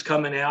brushes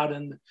coming out,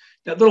 and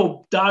that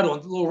little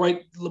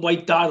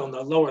white dot on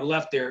the lower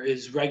left there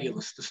is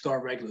Regulus, the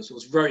star Regulus. So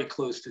it's very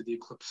close to the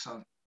eclipsed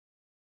sun.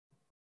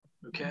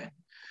 Okay,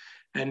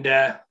 and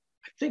I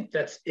think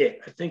that's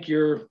it. I think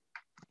you're.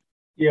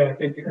 Yeah, I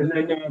think, and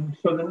then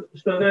so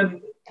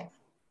then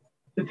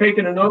to take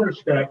it another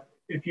step,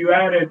 if you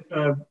added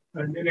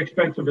an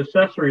inexpensive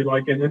accessory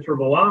like an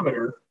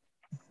intervalometer,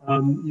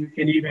 you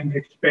can even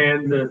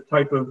expand the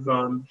type of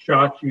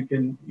shots you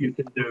can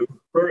do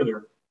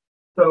further.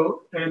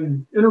 So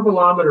an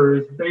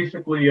intervalometer is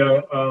basically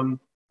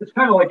it's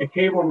kind of like a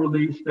cable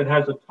release that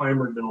has a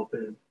timer built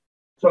in.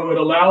 So it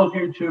allows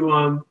you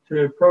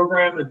to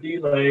program a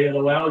delay. It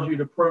allows you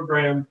to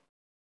program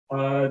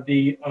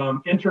the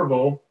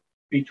interval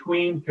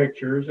between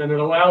pictures, and it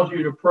allows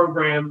you to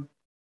program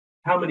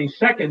how many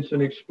seconds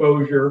an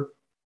exposure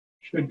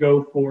should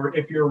go for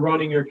if you're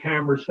running your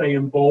camera, say,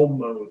 in bulb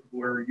mode,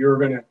 where you're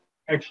going to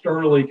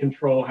externally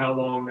control how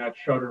long that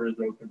shutter is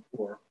open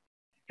for,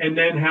 and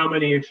then how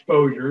many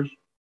exposures.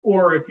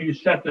 Or if you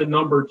set the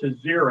number to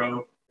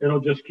 0, it'll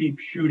just keep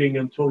shooting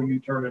until you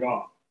turn it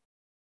off.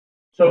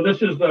 So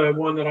this is the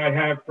one that I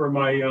have for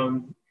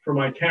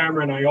my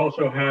camera, and I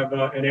also have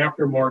an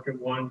aftermarket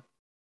one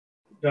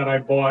that I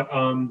bought,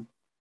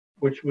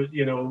 which was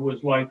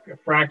like a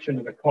fraction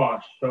of the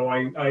cost. So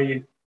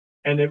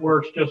and it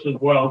works just as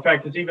well. In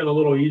fact, it's even a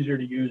little easier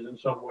to use in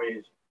some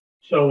ways.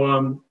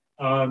 So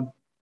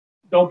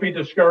don't be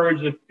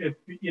discouraged if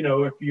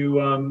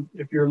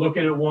you're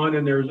looking at one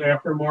and there's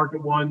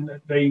aftermarket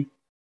one.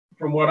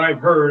 From what I've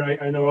heard,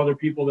 I know other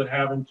people that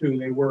have them too.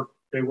 They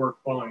work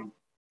fine.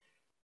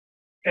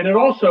 And it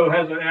also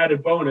has an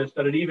added bonus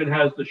that it even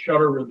has the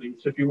shutter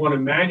release. If you want to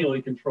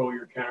manually control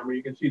your camera,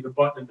 you can see the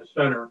button in the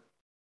center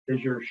is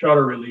your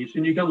shutter release,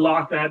 and you can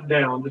lock that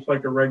down just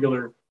like a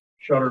regular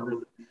shutter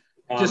release.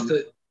 I'm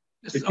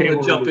going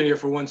to jump in here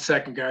for 1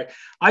 second, Gary.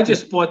 I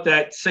just bought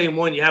that same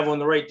one you have on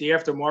the right, the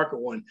aftermarket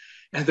one,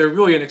 and they're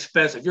really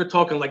inexpensive. You're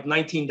talking like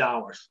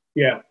 $19.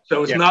 Yeah.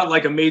 So it's not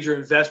like a major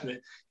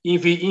investment,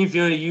 even if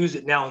you only use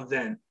it now and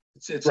then.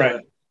 It's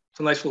a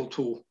nice little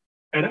tool.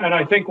 And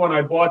I think when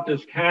I bought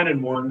this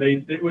Canon one,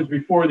 it was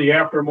before the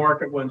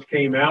aftermarket ones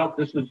came out.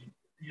 This is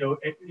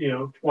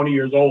 20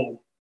 years old.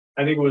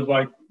 I think it was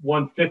like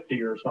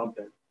 $150 or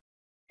something.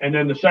 And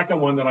then the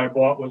second one that I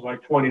bought was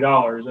like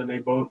 $20, and they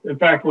both. In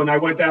fact, when I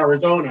went to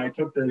Arizona, I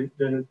took the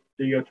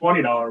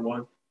 $20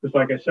 one because,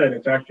 like I said,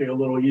 it's actually a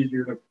little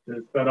easier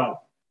to set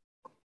up.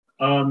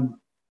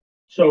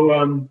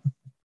 So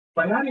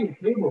by adding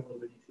a cable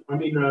release, I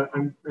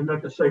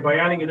meant to say by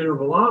adding an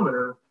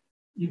intervalometer,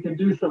 you can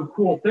do some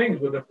cool things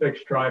with a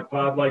fixed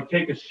tripod, like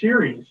take a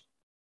series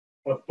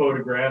of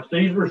photographs.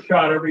 These were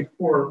shot every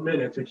 4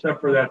 minutes, except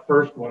for that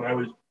first one. I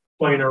was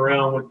playing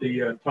around with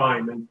the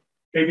time, and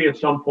maybe at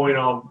some point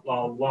I'll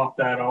lop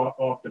that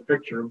off the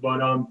picture.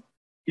 But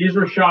these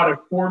were shot at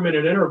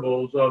 4-minute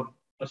intervals of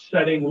a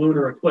setting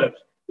lunar eclipse.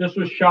 This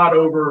was shot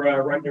over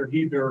right near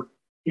Heber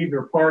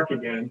Park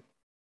again.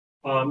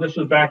 This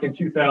was back in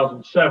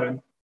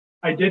 2007.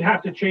 I did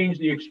have to change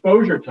the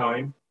exposure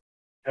time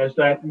as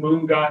that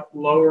moon got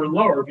lower and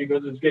lower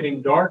because it's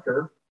getting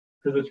darker,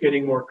 because it's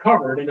getting more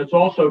covered, and it's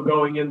also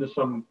going into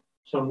some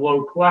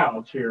low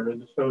clouds here.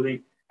 And so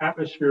the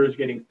atmosphere is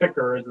getting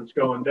thicker as it's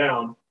going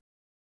down,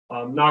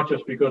 not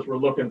just because we're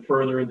looking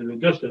further into the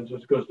distance,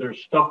 it's because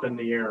there's stuff in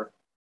the air.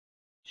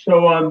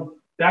 So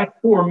that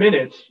 4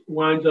 minutes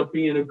winds up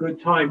being a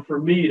good time for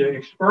me to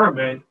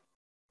experiment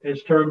in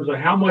terms of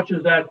how much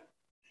is that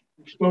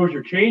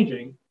exposure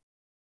changing.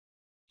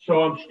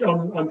 So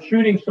I'm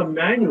shooting some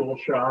manual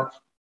shots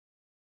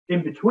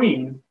in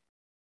between,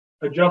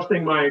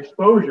 adjusting my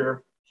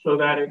exposure so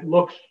that it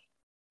looks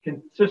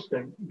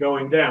consistent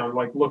going down,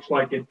 looks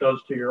like it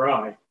does to your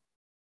eye.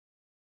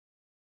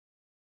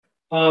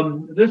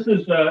 This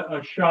is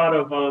a shot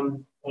of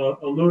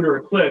a lunar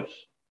eclipse,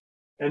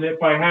 and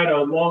if I had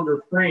a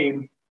longer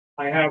frame,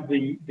 I have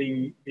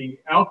the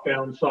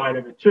outbound side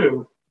of it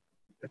too.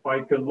 If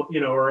I could,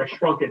 or I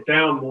shrunk it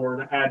down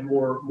more and add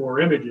more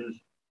images.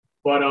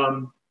 But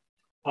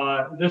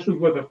this is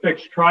with a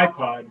fixed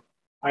tripod.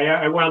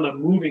 I wound up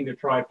moving the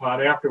tripod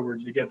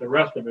afterwards to get the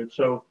rest of it.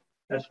 So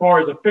as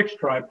far as a fixed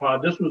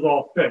tripod, this was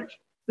all fixed.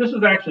 This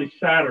is actually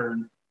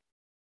Saturn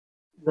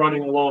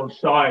running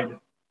alongside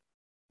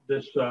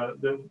this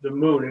the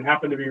moon. It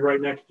happened to be right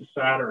next to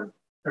Saturn.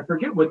 I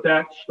forget what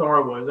that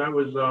star was. That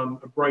was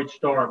a bright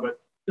star, but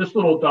this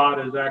little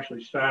dot is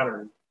actually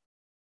Saturn.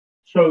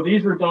 So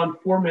these were done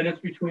 4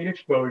 minutes between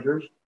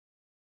exposures,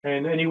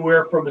 and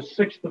anywhere from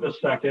 1/6 of a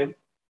second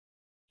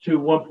to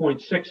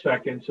 1.6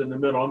 seconds in the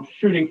middle. I'm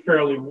shooting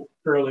fairly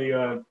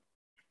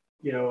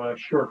a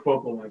short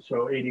focal length,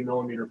 so 80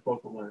 millimeter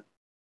focal length.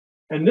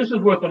 And this is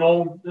with an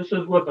old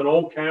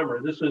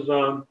camera. This is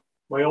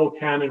my old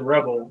Canon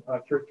Rebel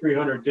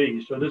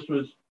 300D. So this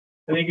was,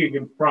 I think you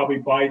can probably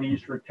buy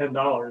these for $10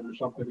 or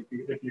something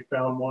if you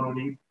found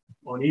one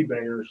on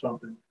eBay or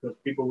something, because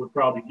people would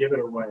probably give it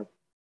away.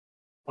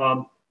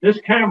 This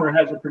camera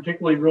has a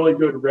particularly really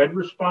good red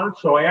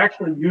response, so I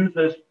actually use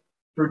this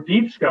for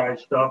deep sky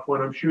stuff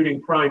when I'm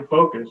shooting prime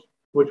focus,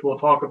 which we'll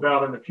talk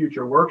about in a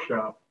future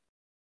workshop.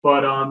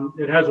 But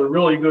it has a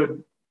really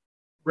good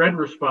red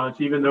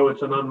response, even though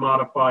it's an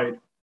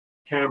unmodified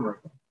camera.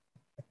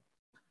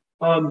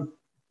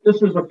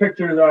 This is a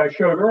picture that I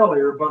showed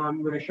earlier, but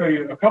I'm going to show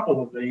you a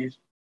couple of these.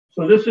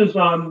 So this is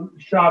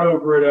shot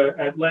over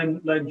at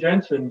Len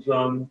Jensen's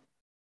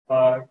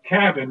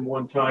cabin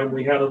one time.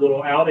 We had a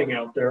little outing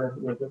out there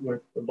with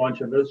a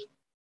bunch of us,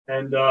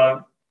 and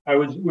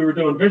we were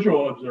doing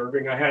visual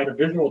observing. I had a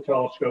visual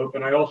telescope,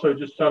 and I also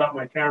just set up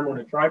my camera on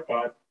a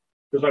tripod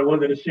because I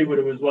wanted to see what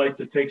it was like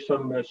to take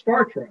some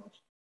star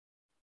trails.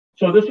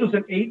 So this was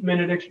an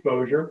 8-minute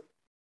exposure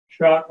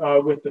shot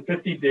with the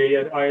 50D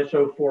at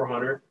ISO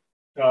 400.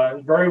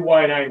 Very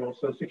wide angle,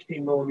 so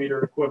 16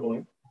 millimeter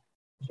equivalent.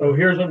 So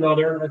here's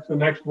another, that's the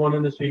next one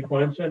in the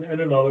sequence, and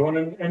another one,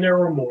 and there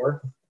were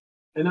more.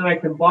 And then I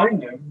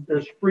combined them.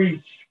 There's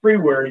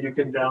freeware you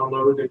can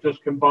download that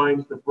just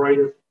combines the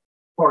brightest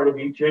part of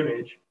each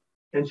image.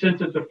 And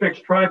since it's a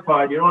fixed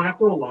tripod, you don't have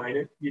to align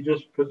it. You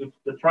just, because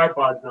the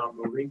tripod's not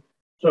moving.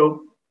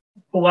 So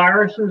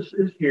Polaris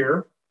is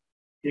here.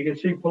 You can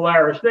see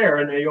Polaris there,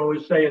 and they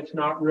always say it's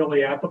not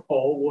really at the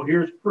pole. Well,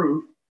 here's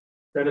proof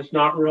that it's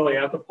not really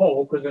at the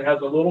pole because it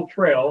has a little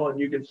trail, and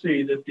you can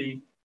see that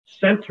the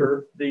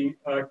center, the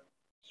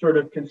sort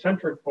of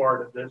concentric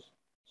part of this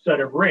set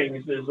of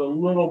rings is a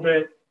little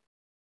bit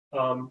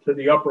to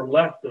the upper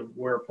left of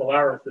where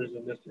Polaris is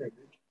in this image.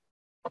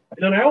 And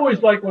then I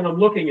always like when I'm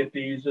looking at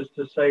these is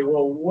to say,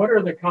 well, what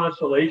are the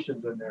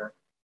constellations in there?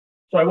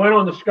 So I went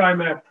on the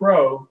SkyMap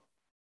Pro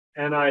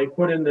and I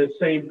put in the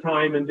same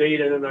time and date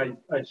and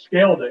I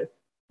scaled it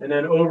and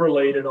then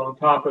overlaid it on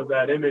top of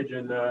that image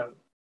in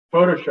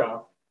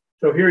Photoshop.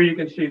 So here you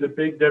can see the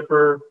Big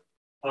Dipper,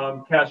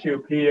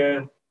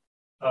 Cassiopeia,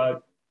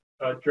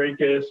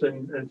 Draconis,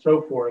 and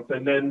so forth.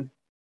 And then,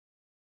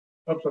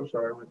 oops, I'm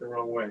sorry, I went the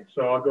wrong way.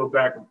 So I'll go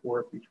back and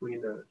forth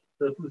between those.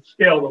 So it's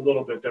scaled a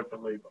little bit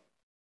differently, but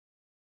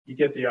you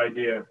get the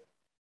idea.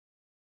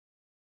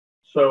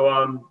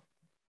 So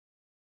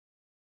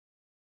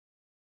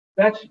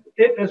that's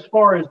it as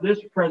far as this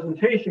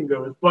presentation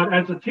goes. But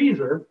as a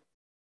teaser,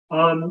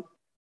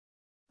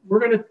 we're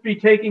going to be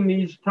taking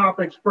these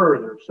topics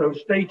further, so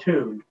stay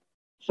tuned.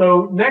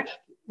 So next,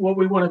 what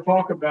we want to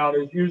talk about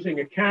is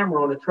using a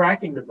camera on a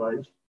tracking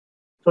device,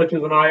 such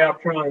as an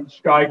Ioptron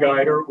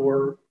Skyguider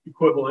or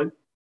equivalent,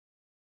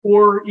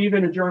 or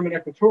even a German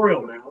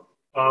equatorial mount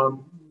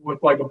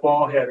with like a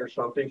ball head or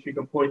something, so you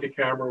can point the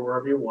camera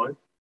wherever you want.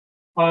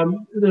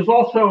 There's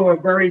also a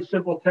very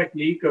simple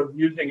technique of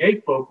using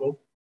afocal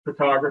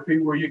photography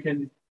where you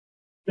can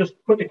just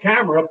put the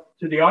camera up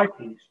to the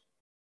eyepiece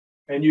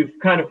and you've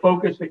kind of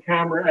focused the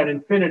camera at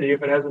infinity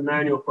if it has a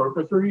manual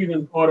focus, or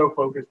even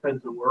autofocus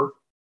tends to work.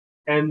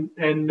 And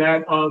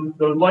that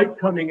the light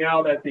coming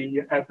out at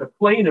the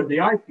plane of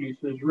the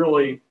eyepiece is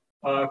really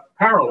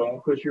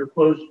parallel because you're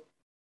close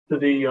to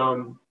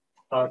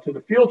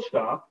the field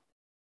stop,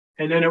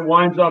 and then it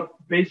winds up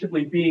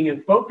basically being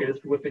in focus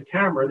with the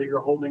camera that you're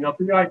holding up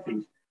the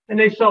eyepiece. And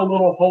they sell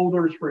little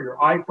holders for your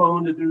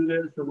iPhone to do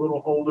this, or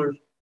little holders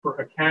for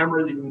a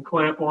camera that you can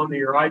clamp onto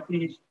your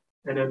eyepiece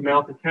and then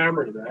mount the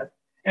camera to that.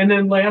 And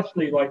then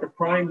lastly, like a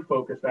prime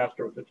focus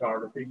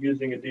astrophotography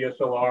using a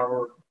DSLR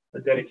or a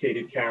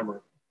dedicated camera.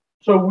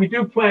 So we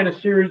do plan a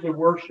series of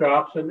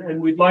workshops,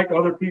 and we'd like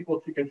other people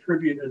to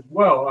contribute as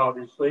well,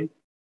 obviously,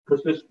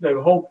 because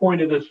the whole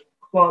point of this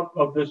club,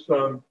 of this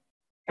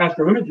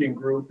astroimaging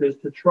group, is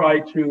to try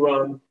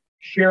to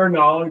share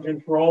knowledge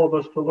and for all of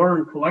us to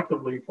learn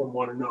collectively from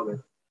one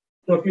another.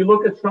 So if you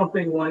look at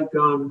something like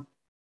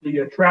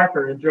the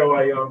tracker, and Joe,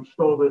 I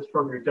stole this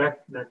from your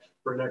deck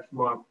for next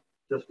month,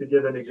 just to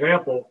give an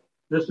example.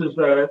 This is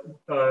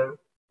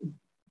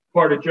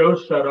part of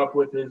Joe's setup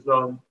with his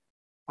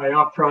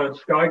Ioptron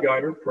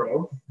Skyguider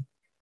Pro.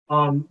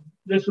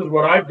 This is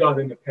what I've done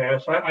in the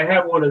past. I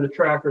have one of the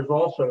trackers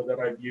also that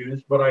I've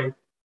used, but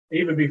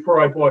even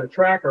before I bought a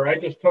tracker, I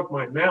just took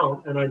my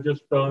mount and I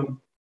just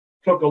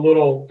took a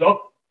little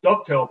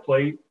dovetail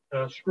plate,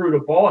 screwed a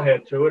ball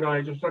head to it, and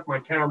I just stuck my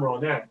camera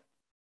on that.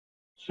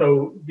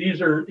 So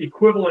these are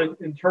equivalent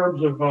in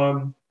terms of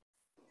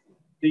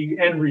the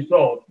end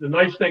result. The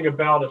nice thing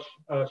about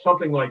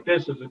something like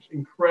this is it's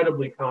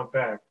incredibly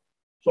compact.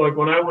 So like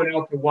when I went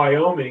out to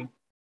Wyoming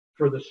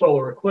for the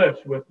solar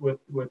eclipse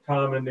with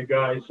Tom and the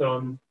guys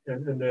and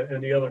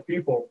the other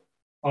people,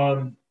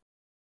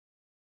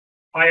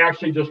 I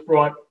actually just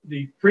brought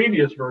the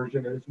previous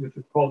version, which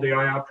is called the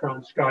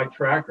Ioptron Sky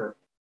Tracker,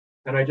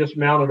 and I just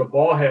mounted a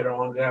ball head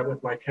on that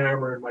with my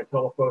camera and my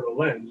telephoto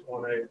lens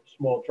on a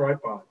small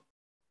tripod.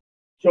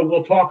 So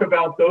we'll talk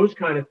about those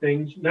kind of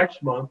things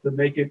next month to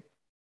make it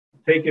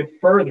take it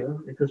further,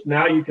 because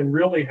now you can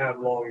really have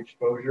long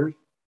exposures.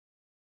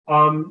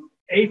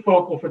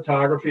 Afocal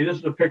photography. This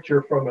is a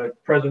picture from a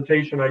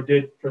presentation I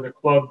did for the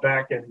club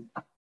back in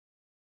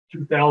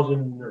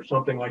 2000 or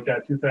something like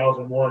that,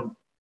 2001,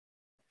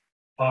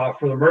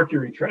 for the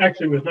Mercury.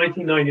 Actually, it was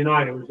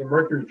 1999. It was the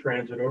Mercury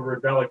transit over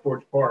at Valley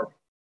Forge Park.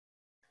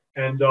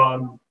 And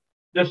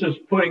this is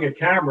putting a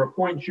camera,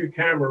 point and shoot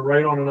camera,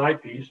 right on an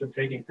eyepiece and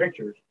taking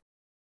pictures.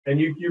 And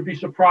you'd be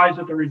surprised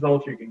at the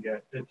results you can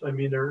get. I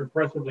mean, they're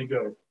impressively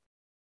good.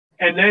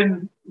 And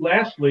then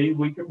lastly,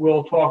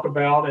 we'll talk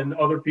about, and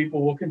other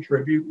people will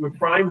contribute, with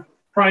prime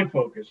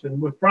focus.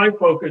 And with prime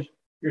focus,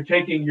 you're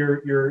taking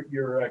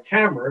your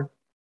camera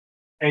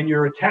and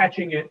you're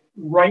attaching it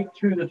right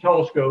to the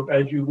telescope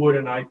as you would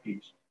an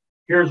eyepiece.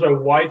 Here's a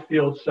wide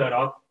field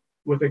setup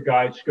with a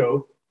guide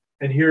scope,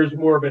 and here's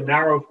more of a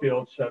narrow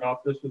field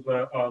setup. This is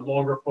a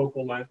longer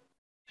focal length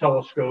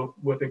telescope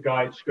with a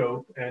guide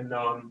scope and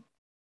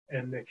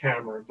the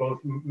camera, both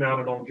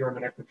mounted on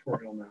German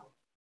equatorial mounts.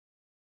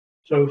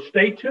 So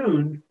stay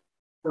tuned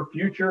for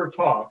future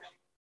talks